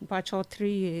sen pacho 3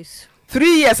 years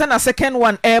 3 years and a second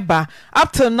one ever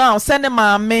up till now send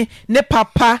maame ne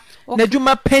papa na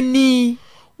dwuma pani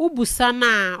ubusa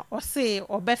na o se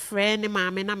obefre ne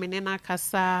maame na me ne na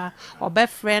kasa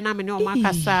obefre na me ne o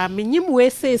makasa menyim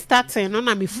we say starting no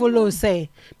na me follow say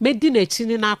me di na chi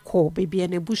ni na call baby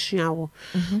na bushua wo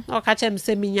o ka chem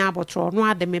say menya abotro no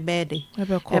ade me bede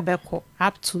ebeko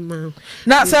up to now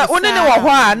na say oni ne wo ho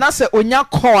a na say onya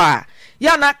call a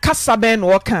ya na kasa be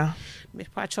no ka me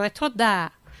pacho eto da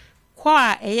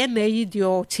kwa eye na yi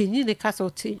dio chenyi ne kasa o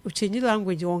chenyi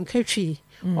language on katwi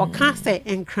o ka say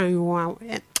enkran wo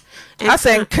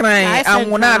asa nkran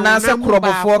anwona na asa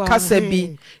krobofo kasa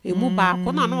bi emu ba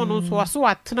ko na no so so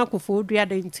atena kofo odua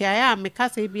de ntia ya me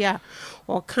kasa bi a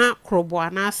o ka krobo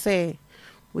ana say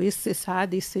we say sa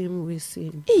the same we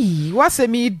say wase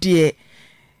mi die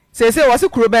se wase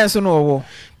kroben so no wo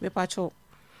me pacho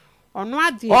ono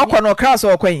ade o ko no class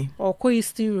o kwan o ko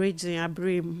still raging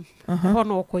abrim ho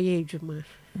no ko ye adwuma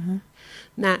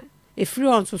na efri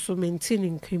on so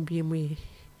maintain nkan bi mu ye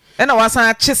e na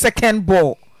wasan chi second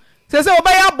ball se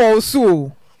obaya ball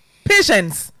so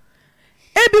patience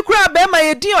ebi kura be ma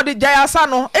edin ode jayasa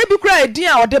no ebi kura edin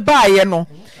a ode baaye no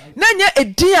na nya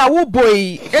edin a wo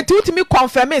boy eti utimi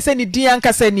confirm say ni din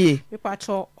ankasa nie me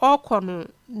pacho okono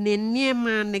ne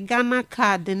niema ne Ghana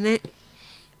card ne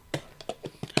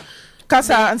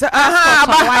kasa nse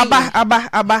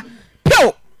aba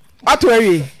pio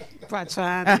atwari pacho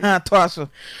to aso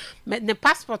ne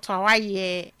passport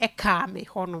awaye e ka me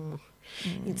hono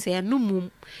nti enumum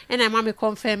ena ma me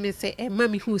confirm say e ma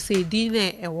me hu say din na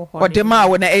e wo ho ode ma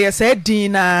wo na e say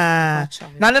din na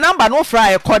ne number no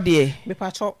fra e kode me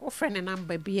pacho o friend ne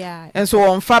number bia enso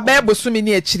on fa be bosumi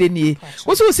ni akire ni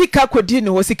wo so sika kodi ni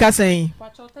wo sika sen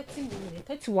pacho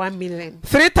 31 million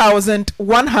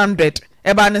 3100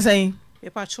 e ba ne sen me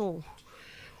pacho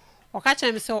o ka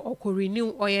chem say o ko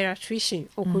renew Oyerepa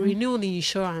o ko renew the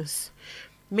insurance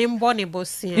Membone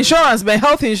bosia insurance by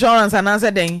health insurance and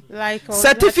answer then like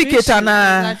certificate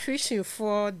and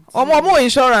for omo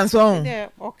insurance on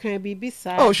okay bibi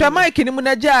sa oh sha mike ni mu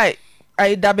na jai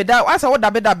ai dabeda asa wo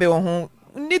dabeda ho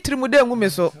ni trimu de ngu me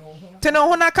so tene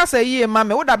ho na kasa yie ma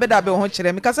me wo dabeda ho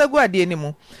kire me kasa gu ade ni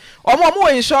mu omo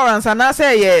insurance and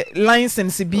answer ye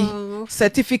license bi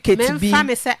certificate bi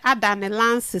me say ada ne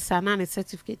license and ne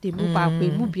certificate de mu ba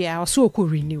ko mu bia so ko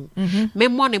renew me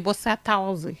money bo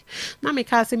 1000 na me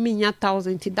ka say me nya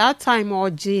 1000 that time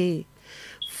oje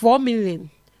 4 million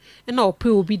and o pay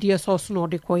obi de so no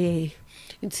de ko ye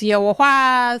nti ye wo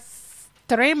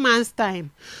 3 months time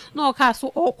no ka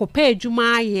so okopa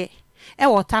adwuma aye e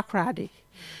wotakrade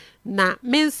na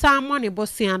mensa money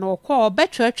bosia na okọ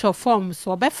obetwetwe forms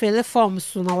so obefile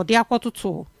forms so na ode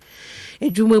akototo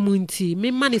adwuma mu nti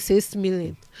me money 6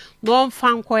 million no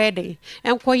mfa nkoye de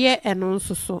enkoye eno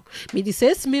nso so me di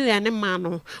 6 million ne ma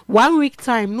no 1 week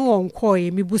time no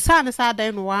onkoye me busa ne sa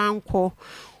dan no wanko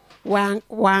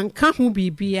wanka hu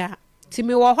bibia ti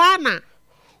me wo hwa na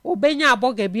obenya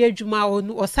aboga bi adwuma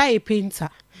osaye painter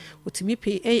otimi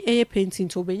painting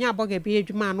to obenya aboga bi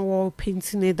adwuma no wo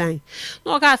painting dan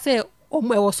no ka say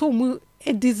o so mu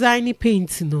design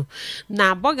paint no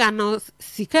na aboga no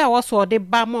sika wo so de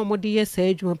ba mo de yes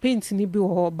adwuma paint ni bi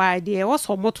ho ba de wo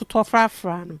so mototo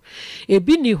frafra no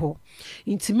ebi ni ho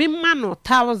intimi ma no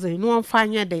 1000 no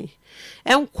mfanya den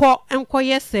enko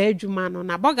yes adwuma no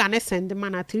na aboga ne send ma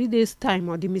na 3 days time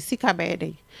o de misika be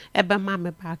den ebe ma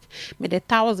me back me de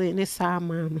 1000 ne sa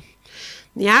ma no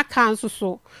ni aka nso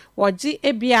so woji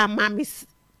ebia ma me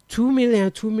 2 million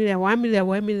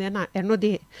 1 million na eno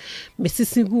de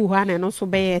mesisi gu ha na eno so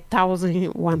be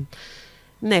 1001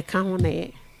 na ka ho na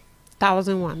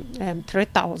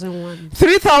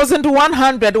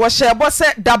 3,100 was share boss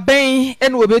da ben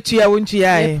en we betua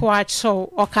wontua e po acho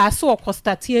o ka so o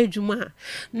kostati adwuma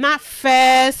na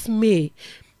first May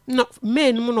no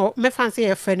May no me fancy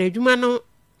e fa na adwuma no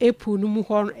April no mu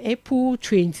ho April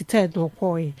 23rd no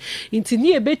koi inti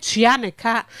ni e betua ne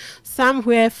ka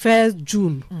somewhere 1st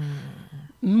June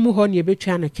mu ho ni e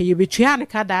betua ne ka ye betua ne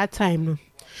ka that time no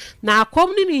na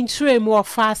community in tray mo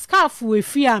fa scarf we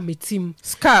fi ametim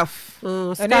scarf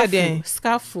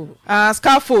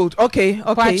scaffold okay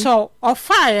pacho o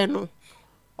fire no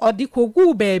odi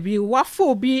kogu baby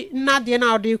wafo obi na de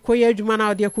na odi koye adwuma na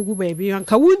odi kogu baby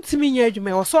anka wuntimi nya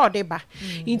adwuma o so odi ba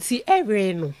inti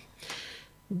every no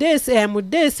this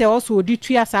also odi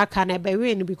tua saka na be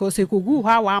we because e kogu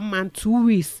ha 1 month 2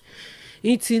 weeks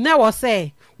inti na wo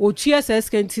say o tua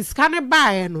seskanti scan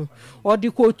ba no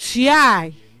odi ko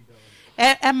tua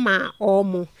Emma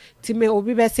omo time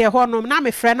obi be se honom na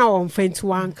me frɛ na on fenti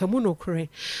wanka mu no kre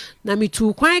na me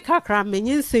tu kwan kakra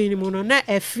menyensen ni mu no na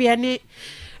afie ne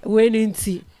we ni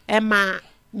nti Emma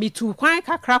me tu kwan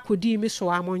kakra kodi mi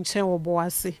so amonche wo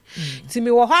boase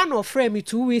time wo ha no frɛ me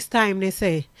 2 weeks time ne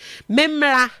say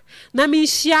memra na me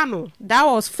hia no that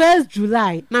was 1st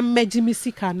July na meji mi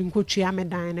sika no nkotua me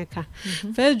dan ne ka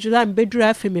 1st July mbedura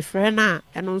afi me frɛ na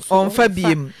eno so on fa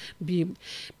biem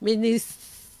me ni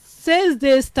 6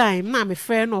 days time na me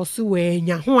friend no so we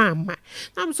nya ho ama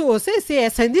na so say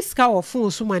send this car of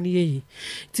phone so man ye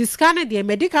ti scan the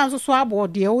medical so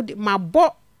aboard the ma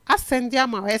bo asend ya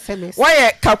ma SMS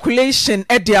why calculation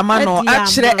e dia ma no a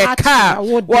kire e car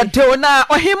what do na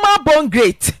ohima bon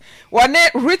great one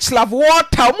rich love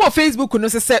water mo Facebook no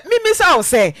say me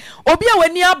say obi a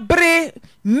wani abre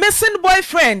missing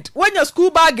boyfriend when your school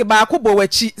bag ba ko bo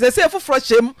wachi say foforo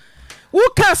chem who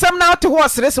can some now to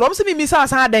horse race? I'm saying, Miss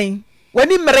Asadine.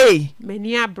 When you marry,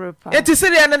 many abra. It is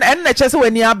Syrian and Natchez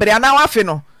when you are and now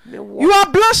Afino. You are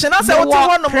blushing. I say,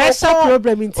 what pressure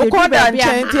problem in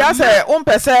Kojo I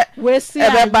say, we see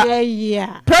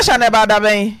a pressure about that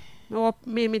way. No,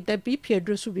 maybe the BP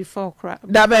address will be for crap.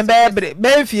 That baby,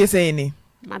 if saying.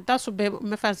 My that's will be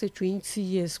my fancy 20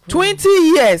 years. 20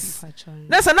 years.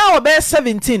 That's an hour bear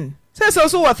 17. Says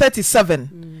also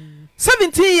 37.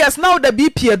 17 years now the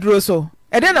BP adroso.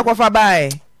 And then I go for buy.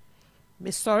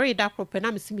 Me sorry that proper na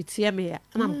me see me tear me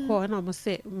and I'm call and I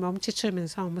say mom chiche me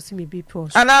say must see me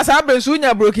BP. And as I bring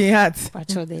sunya broken heart.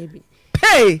 Pacho baby.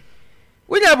 Hey.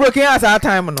 When you broken heart at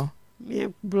time no. Me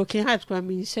broken heart kwa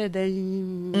me say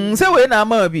then say we na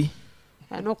ma bi.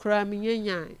 I no cry me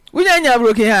nya. We nya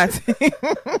broken heart.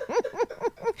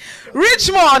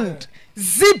 Richmond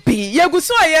Zippy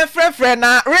yeguso aye frefre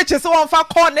na Rich so won fa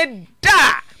call ne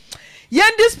da. Yen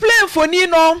display for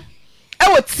Nino,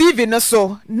 our TV no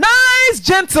so nice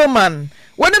gentleman.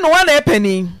 When no one a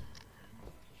penny.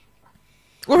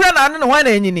 We ran on one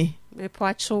any. Me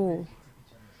pacho.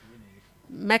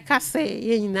 Meka say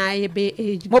ye na ye be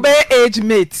age. Mo be age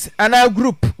mates and our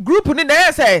group ni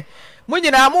na say. Mo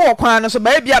nyina mo kwan no so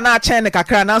ba bia na chen ne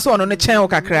kakra na so ono ne chen o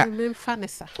kakra. Me mfa ne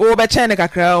sa. O be chen ne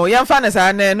kakra o. Ye mfa ne sa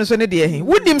na no so ne de hin.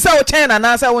 Wodim say o chen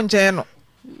na say wo nchen no.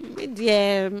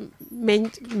 Me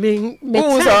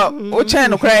o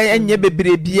chen no cry enye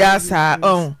bebre bia sa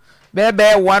be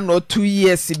 1 or 2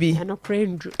 years bi no cry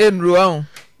enru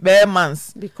be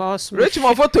months because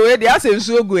Richmond photo e dey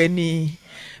asensu ogu ani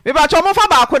me ba cho mo fa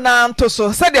ba ko na nto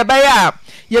so se de be ya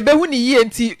ye be hu ni yie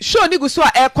nti show ni guso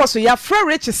a ekoso ya fra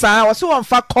rich sa wo so won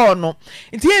fa call no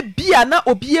nti e bia na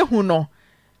obi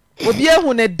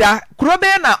ehu ne da kuro be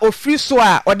na ofri so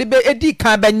a ode be edi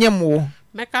kan be nyem wo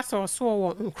Meka so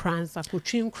wo Nkansah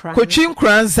Kojo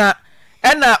Nkansah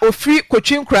ena ofri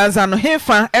Kojo Nkansah no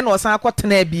hefa ena osan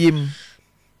akotena abiem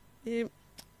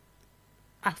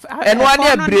eno ani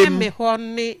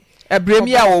abrem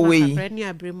ya wo we nti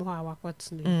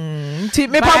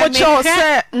me pa mo cho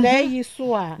se na yi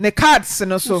so a ne cards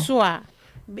no so a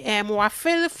wa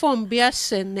fill form bi a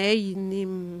she na yi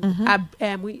nim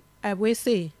we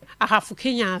say ahafu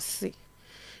Kenya ase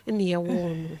ne ye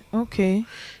wo no okay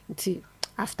nti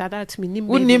after that me nim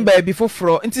unim baby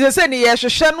foforo nti se ne ye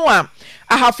hwehwe no a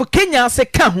ahafu Kenya ase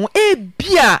ka ho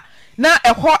bia na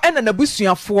eho ena na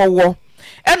busuafo wo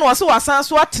ena wo so wasan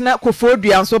so atena Kofo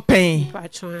Dua so pen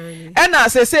ena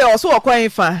se so okwan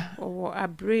fa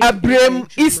abrem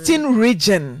Eastern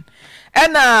region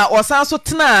ena wasan so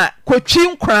tena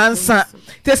Kojo Nkansah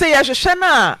te se ye hwehwe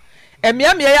na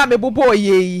emiamia ya mebobo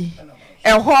yeyi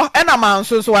eho ena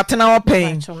manso so watena wo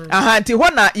pen aha nti ho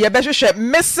na ye behwehwe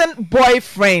missing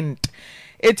boyfriend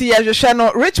eti ye hwehwe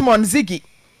no Richmond Ziggy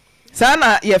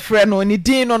sana ye frɛ no ni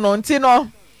din no nti no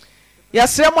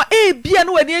yasremo bia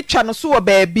no wani atwa no so wo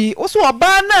baabi wo so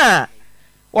oba na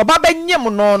oba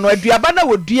benyem no aduaba na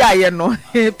wodua ye no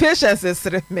patience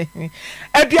sere me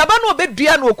aduaba na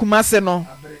obedua na okumase no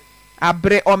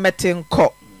abre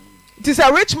ometenko ti sa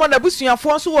Richmond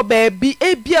abusuafo so wo baabi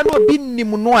bia na obi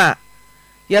nim no a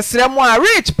yasremo a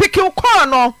rich pickle corn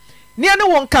no ne ne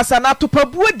won kasa na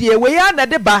topabuo die we ya na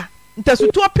de ba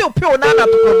ntasuto pew na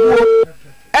topabuo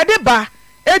ede ba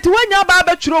eti wanya ba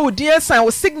betwuro wudie san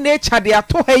wo signature de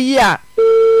ato ha yi a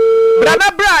bra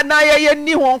na ye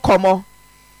ni ho nkomo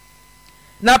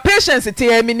na patience te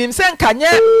eminim se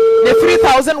nkanye ne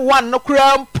 3001 no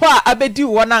kura mpo a abedi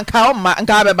wo na nka o ma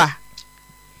nka beba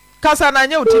kasa na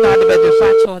nya uti na de beje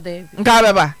so nka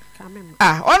beba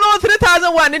ono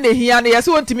 3001 ne hia ne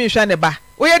yese wontimi hwa ne ba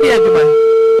wo ye de adwuma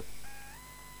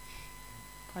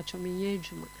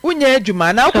unye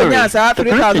ejuma na okonya sa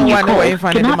 3001 we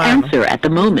fa ne ma answer at the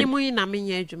moment. Nimu na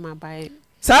menye ejuma bai.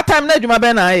 Sa time na ejuma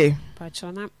be na aye.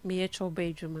 Pacho na me echo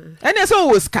be ejuma. Ene so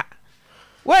wo ska.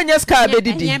 Wo nya ska be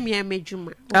didi. Enya me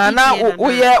amejuma. Na wo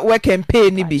ye we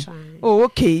campaign ni bi. Oh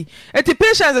okay. Eti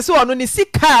patience so ono ni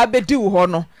sika be di wo ho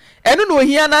no. Eno no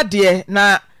ohia na de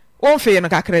na wonfe no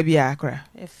kakra bi akra.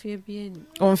 Efie bi eni.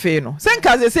 Wonfe no.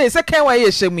 Senka se kan wa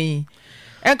ye hyemi.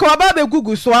 Enko ba be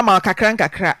gugu so ama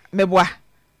kakra meboa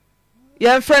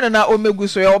ye friend na o megu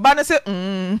so ye oba ne se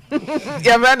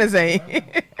ye friend say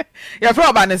ye friend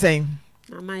oba ne say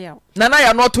nana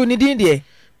ya no to ni din de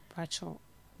pacho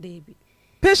debi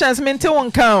patience mente won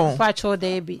kan o pacho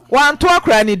debi wan to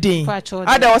akra ni din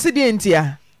ada o se de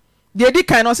ntia de di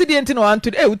kan o se de ntia no wan to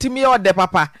utimi o de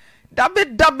papa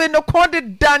dabe no ko de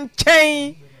dan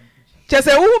chen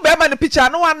chese wu be ma ne picture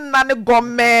no wan na ne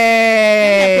gomme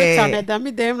picture ne da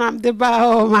mi dem nam de ba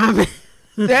o mame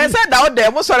de say da o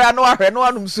de mo sori anu ahwe no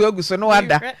anum su aguso no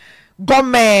wada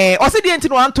gomme o se de enti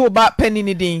no wan to ba pani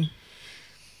ni din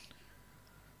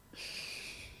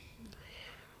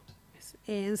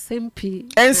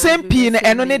ensempi na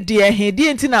eno ne de he de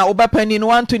enti na oba pani no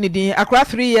wan to ni din akra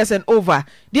 3 years and over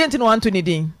de enti no wan to ni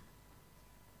din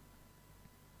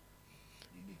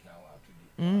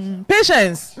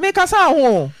patience make us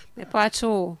ho me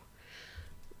pacho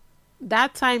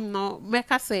that time no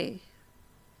make us say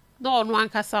no no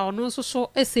ankasa no so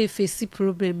ese face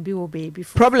problem bi o baby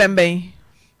problem ben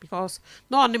because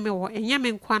no ne me wo enya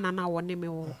me nkwana na wo ne me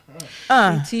wo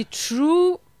nti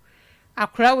true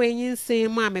akra we yin say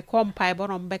ma me compile bo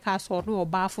no mbeka so no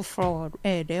oba foforo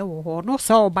de wo ho no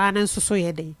so oba na nso so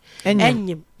ye de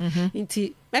enyim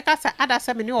nti make us ada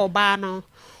se me ne oba no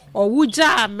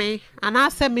owuja me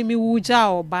anase me wuja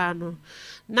oba no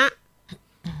na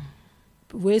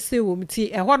we say wo mti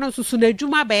eho no susu na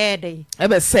adwuma be de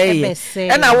ebe say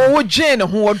e na wo gye ne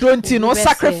ho odo nti no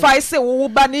sacrifice wo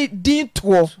ba ni din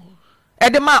to e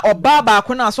de ma oba ba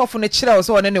ko na asofo no kire wo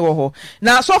se one ne wo ho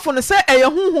na asofo no se eye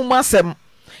huhum asem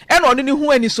e na one ni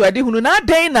hu ani so ade hunu na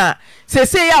den na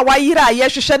se ya wayira ye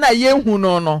hwehwe na ye hu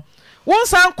no won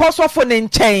san kosofo ne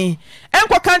nchen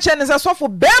enko kanche ne se sofo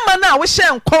bema na wo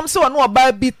hye nkom se wono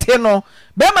oba bi te no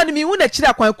bema ne mi hu na kire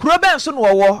akwan kuro ben so no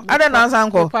wo ade na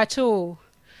san ko pacho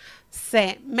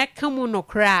se mekamu no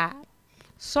kra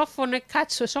sofo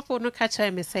no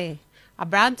kache me se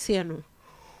abrantie no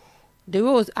the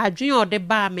was adwin o de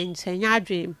ba me nchen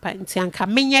adwin pa ntianka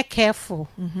menye careful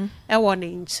e wo ne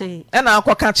nchen e na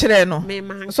akwa kire no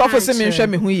sofo se me hwe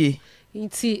me hu yi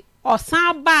nti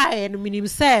osan ba no minim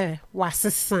se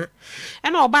wasesa e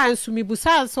na oba nso mi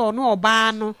busa so no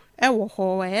oba no e wo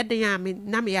ho e de ya me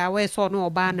na me ya we so no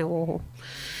oba ne wo ho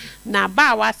na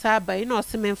ba wasa ba ino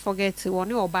se me forget wo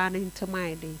ne oba ne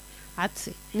ntemaide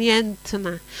ati ni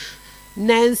entena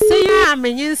nansi ya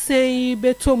menyensen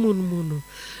beto munumuno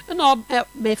na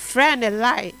me friend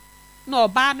lie na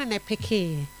oba na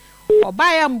peke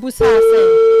oba ya mbusa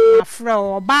se na fra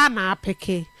oba na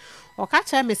peke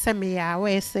okacha me se me ya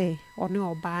we se oni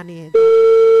oba na e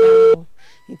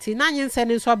nti na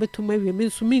nyensen nso beto mawie me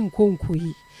nso mi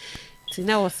nkonkoyi nti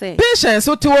na wo se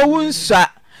patience o te wo wunsa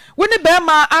woni be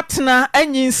ma atena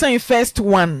anyinsen first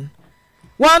one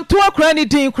to akra ni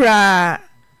din kra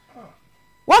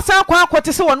wasa kwa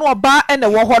akote se wono oba ene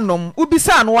wo honom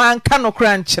ubisa no anka no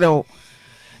kra nkyerɛw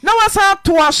na wasa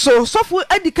to aso sofu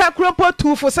adika kra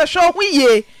potufo se hwe ho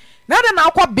ye na de na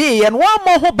akwa be ye no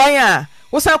mo ho ban a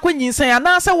wasa kwa nyinsan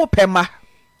ana se wo pema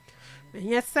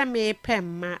menye se me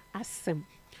pema asem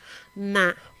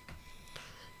na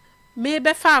me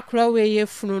be fa akra we ye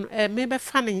funu me be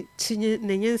fa ne chinye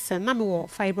ne nyensan na me wo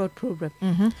fibroid problem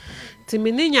ti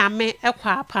me ni nyame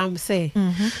ekwa apam se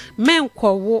me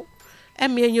nkwowo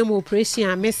eme enyem operation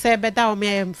a me se be da o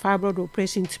me fibroid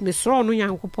operation ti me soro no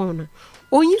yankopon na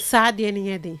onyi saa de ne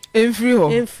yede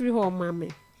enfri ho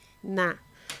mame na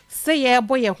se ye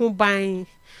bo ye ho ban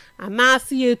ana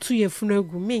se ye tu ye funu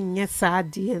agu me nye saa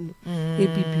de no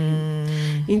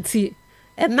ebibi nti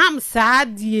enam saa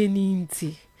de ni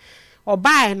nti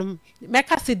obai no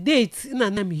make us a date na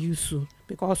na me use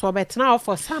because obetna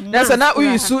for some that's na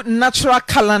we use natural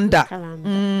calendar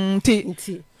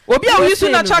nti obi a we use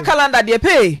natural calendar dey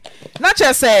pay na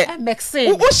che say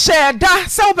wo share da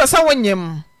say wo pesa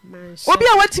wonyem obi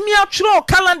a watimi atwro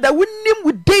calendar wonim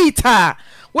wo date a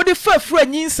wo de fafru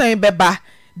anyinsan beba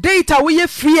data we ye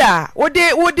free a wo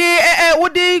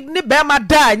de ne be ma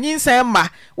da nyinsan ma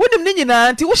wonim ne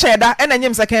nyina nti wo sheda e na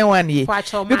nyem second one ye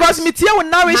because me tie wo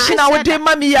narration a wo de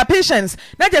ma me ya patience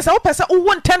na je say wo pesa wo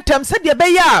wontentem se de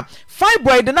be ya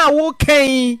fibroid na wo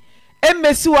kan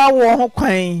emesi wa wo ho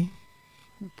kwan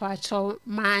pacho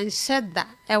man sheda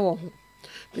e wo ho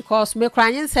because me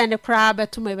kranyin send the crab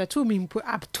to me to me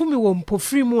wo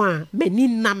mpofri mu a mani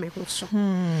na me ho so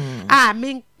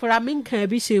me pra me kan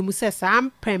bi she mu se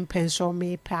sam pempen so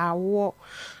me pa wo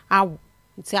awo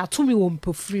nti atomi wo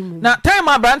mpofri mu na time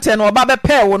abrante no oba be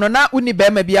pair wo no na uni be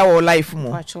ma bia wo life mu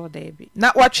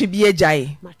na watwe bi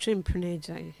agyae matwe mpene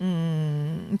agyae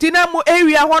nti na mu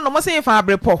area ho no mo se fa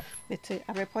abrepo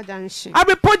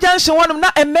abrepo junction wonom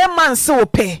na emema nse wo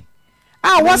pe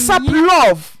whatsapp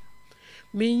love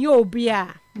me yo bia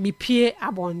me pie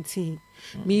abontin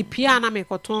me pie na me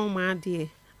koton ma de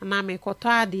na me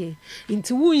kotade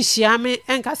nti wu nhia me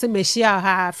enka se me hia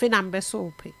ha fe na mbe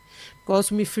so pe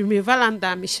because me free me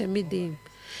valanda me hye me dem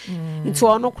nti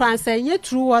ono kran se nye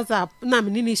true whatsapp na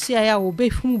me ni hia ya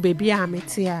obehu bebi a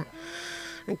mete a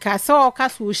nka se o ka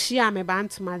so hia me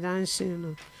bantma junction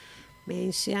no me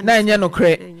hia na nye no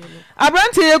kre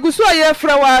abrante yeguso ye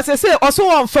fra wa se oso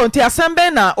won phone ti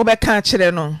asembe na obeka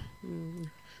kire no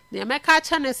ne meka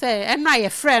chane say enra ye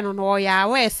friend no ya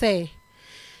we say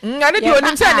ngane di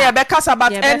onim say ne be kasa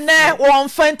but enne won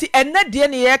fanti enne de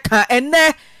ne ye ka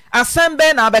enne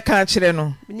asembe na be ka kire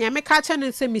no ne meka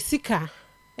chane say misika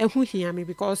ehu hia me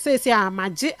because say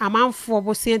amaje amanfo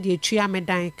bo se de atwa me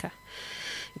dan ka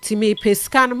ti me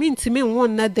peska no me ntimi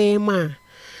won na dan ma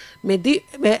me di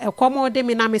ekomo de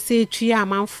me na me se atwa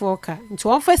amanfo ka nti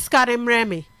won fa skare mre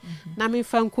me na me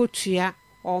fa nkotua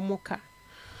omoka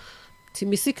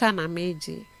timisika na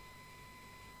meje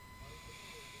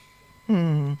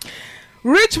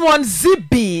Richmond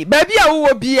Zibi baby a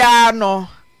wo bia no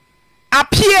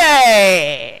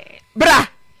apie bra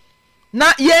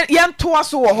na yen to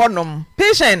aso wo honom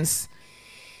patience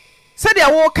said ya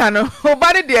wo ka no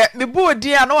obade de me bu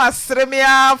odi a no asere me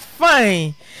a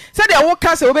fine said ya wo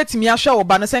ka se obetimi ahwe wo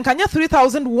ba no se nkanya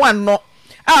 3001 no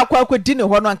akwa di ne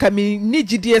ho no anka me ni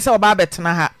gidie se oba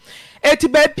betena ha eti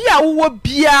baby a wo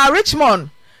bia Richmond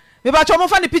me ba cho mo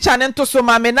fa ni picture ne nto so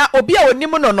ma me na obi a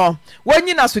onim no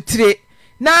wanyi na so tire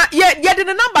na ye de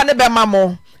ne number ne be ma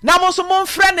mo na mo so mo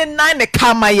mfre ne nan ne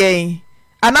kama yen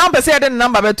ana on be say de ne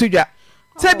number be tudwa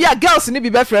say bia girls ni bi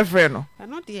be frefre no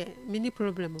no de mini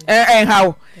problem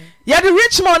how ye de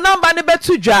Richmond number ne be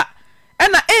tudwa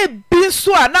na bi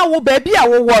so a na wo baby a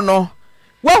wo no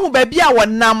wo hu baby a wo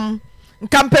nam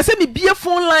nka mpese me bie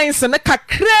phone lines ne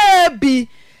kakra bi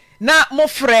na mo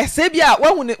frɛ se bia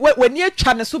wani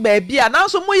atwa ne so ba bia na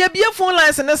so mo ye bia phone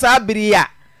lines ne sa abiri a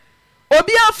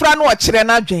obi afra no ɔkyerɛ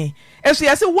na dwen eso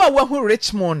yɛ se wo hu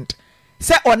Richmond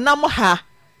se ɔnam ha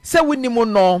se wonimu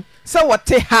no se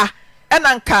wɔte ha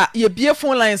ɛnanka ye bia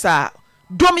phone lines a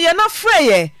dom ye na frɛ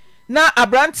ye na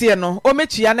abrante no o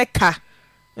metua ne ka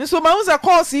nso ma hu se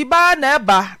course ba na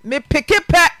eba me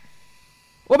pekepe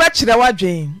wo ba kyerɛ wa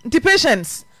dwen nti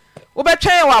patience wo be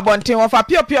twen wa abonten wo fa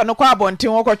piopio no kwa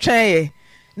abonten wo ko twen ye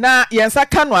na yensa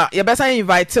kanwa ye besa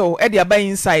invite o e dia ba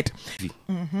inside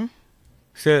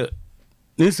se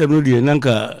ni se no die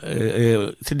nanka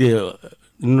se die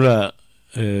nura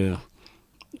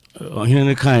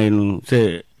ohene kan no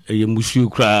se ye musu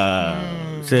kra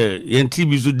se yenti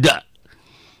bi so da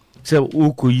se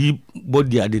ukoyi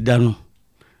body adeda no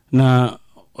na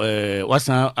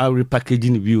wasan a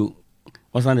repackaging bio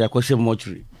wasan de akwhye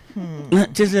mortuary na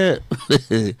chese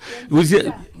we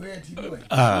say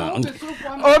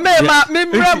o me ma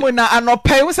membra mu na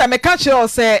anopai wo say me ka che o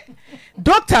say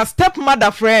doctor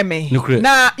stepmother frame me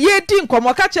na ye di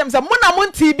nkomo ka che me say mo na mo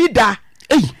nti bi da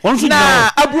na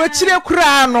aburochire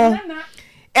kura no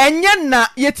enye na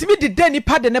yetimi de dani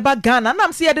pa de ne ba Ghana na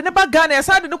am say de ne ba Ghana ya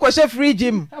sa de ne kwhye fridge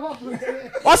im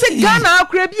o say Ghana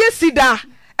akra bi esida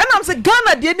and am say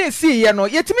Ghana de na esi ye no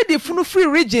yetimi de funu free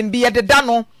region bi ye de da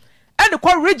no and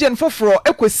the region foforo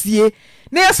ekosie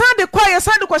na ya sa de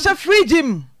kwhye fridge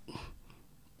im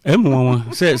mama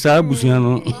say sa busuan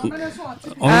no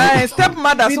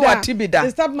stepmother so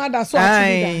atibida stepmother so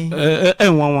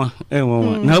atibida mama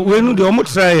na we no de omo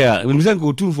try ya we say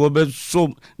go too for be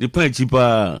so the pan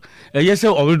cheaper ye say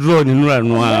o withdraw ni nura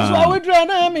no a o withdraw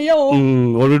na me ye o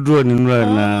o withdraw ni nura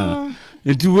na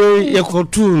nti we ye ko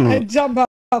too no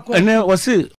ene o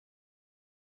say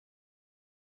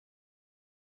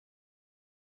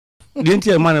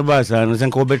Dinti man ba sa no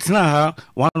senka obetina ha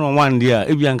one on one dia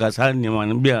ebia nka sa ne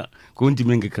man bia ko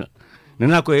ntimi nkeka ne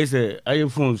na ko ese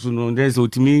iPhone so no then so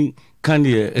timi kan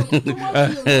dia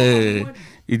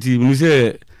iti mi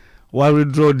se wa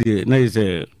withdraw dia na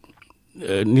ise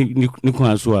ni ko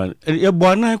aso a e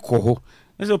bo na ko ho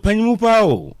so panyimu pa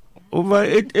o over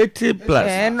 80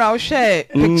 plus na o share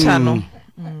picture no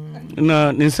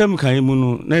na nsem kan mu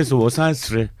no na ise wo san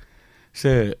sre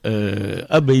se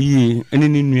abayi eni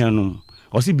ni nuanom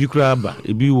o si bi kura aba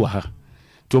ebi wo ha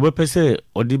to be pese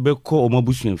o de be ko o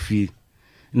mabusuan fie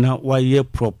na waye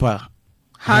proper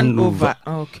handover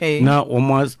okay na o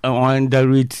must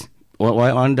underrate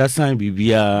understand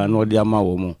bibia na o de ama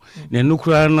wo mo na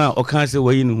nukura na o kan se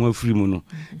wayi ne ho afiri mu no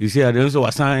you say ade so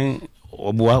wasan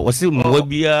oboa o se mo wa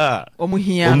bia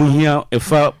omuhia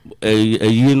efa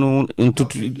ayi no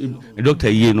ntutu doctor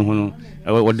ayi no ho no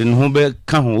o de no be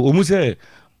ka ho o mu se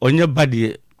onye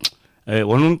bade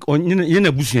wonu ye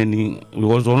na busuani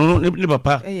because ono ne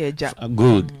papa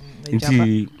good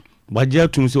nti waje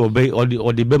atum se obey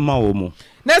o de be ma wo mo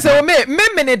na se o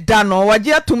me ne da no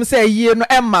waje atum se ayi no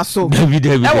emma so e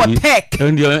wo tech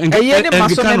ayi ne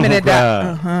maso me ne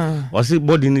da wasi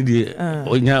body ni de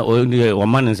onya o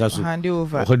man nsa so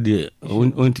o de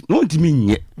no ntimi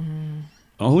nye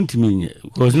o ntimi nye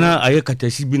because na aye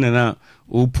katashi bi na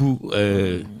opu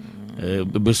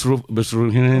besro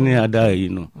hinene ada yi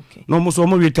no no mo so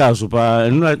mo wita so pa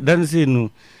no dan say no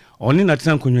oni na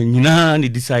tsan konwa nyina ni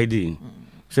decide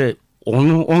say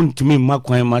onu on timi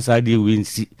makwan masade we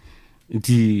nsi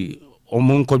nti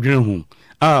omo nkodwene hu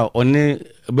oni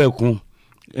beku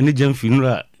eni jamfi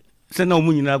nura say na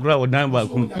omo nyina agura odan ba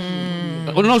ku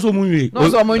no so mo nwie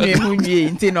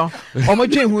nti no omo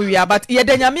dwen hu wi but ye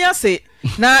da nyame ase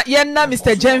na yenna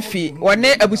Mr. Jemfi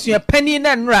wone abusua pani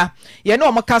na nra ye na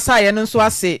omkasa ye no nso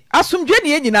ase asomdwe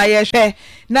ne nyina ye hwe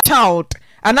na child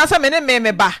anasa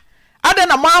me ba ada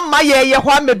na mama ye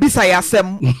ho amebisa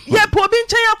yasem ye po bi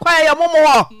nchen akwa ye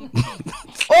momo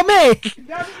o me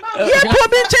ye po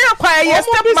bi nchen akwa ye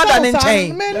stepmother ne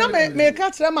nchen me na me ka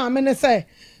kire ma me ne say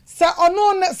sa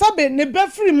ono ne sabe ne be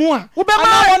free mu a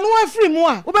ana ono afree mu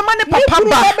a wo be ma ne papa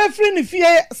ba be free ne fie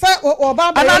sa o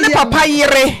ba ba ana ne papa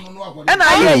yire na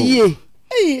aye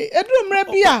edumre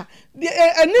bia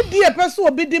eni die peso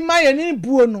obi di maye ni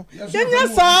buo no yenya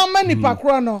sa ma ni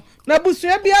pakro no na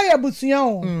busua bia ya busua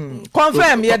o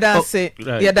confirm ye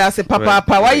da se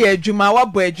papa wa ye adwuma wa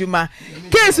bo adwuma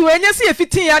case we nya se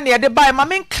efitin ya ne de buy ma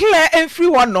men clear enfri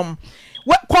wonom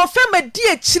confirm di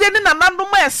e chire ne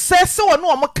nanandom esese wo no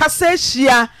o mkasa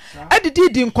ahia adidi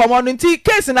di nkomo no nti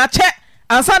case na che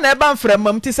ansa na eba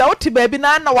mframam ti se oti ba bi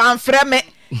na wa mframe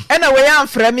ena we ya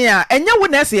mframe a enya wo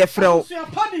na se ye frɛ o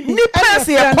ni pass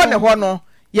ye kɔ ne ho no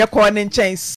ye kɔ ne nkyɛn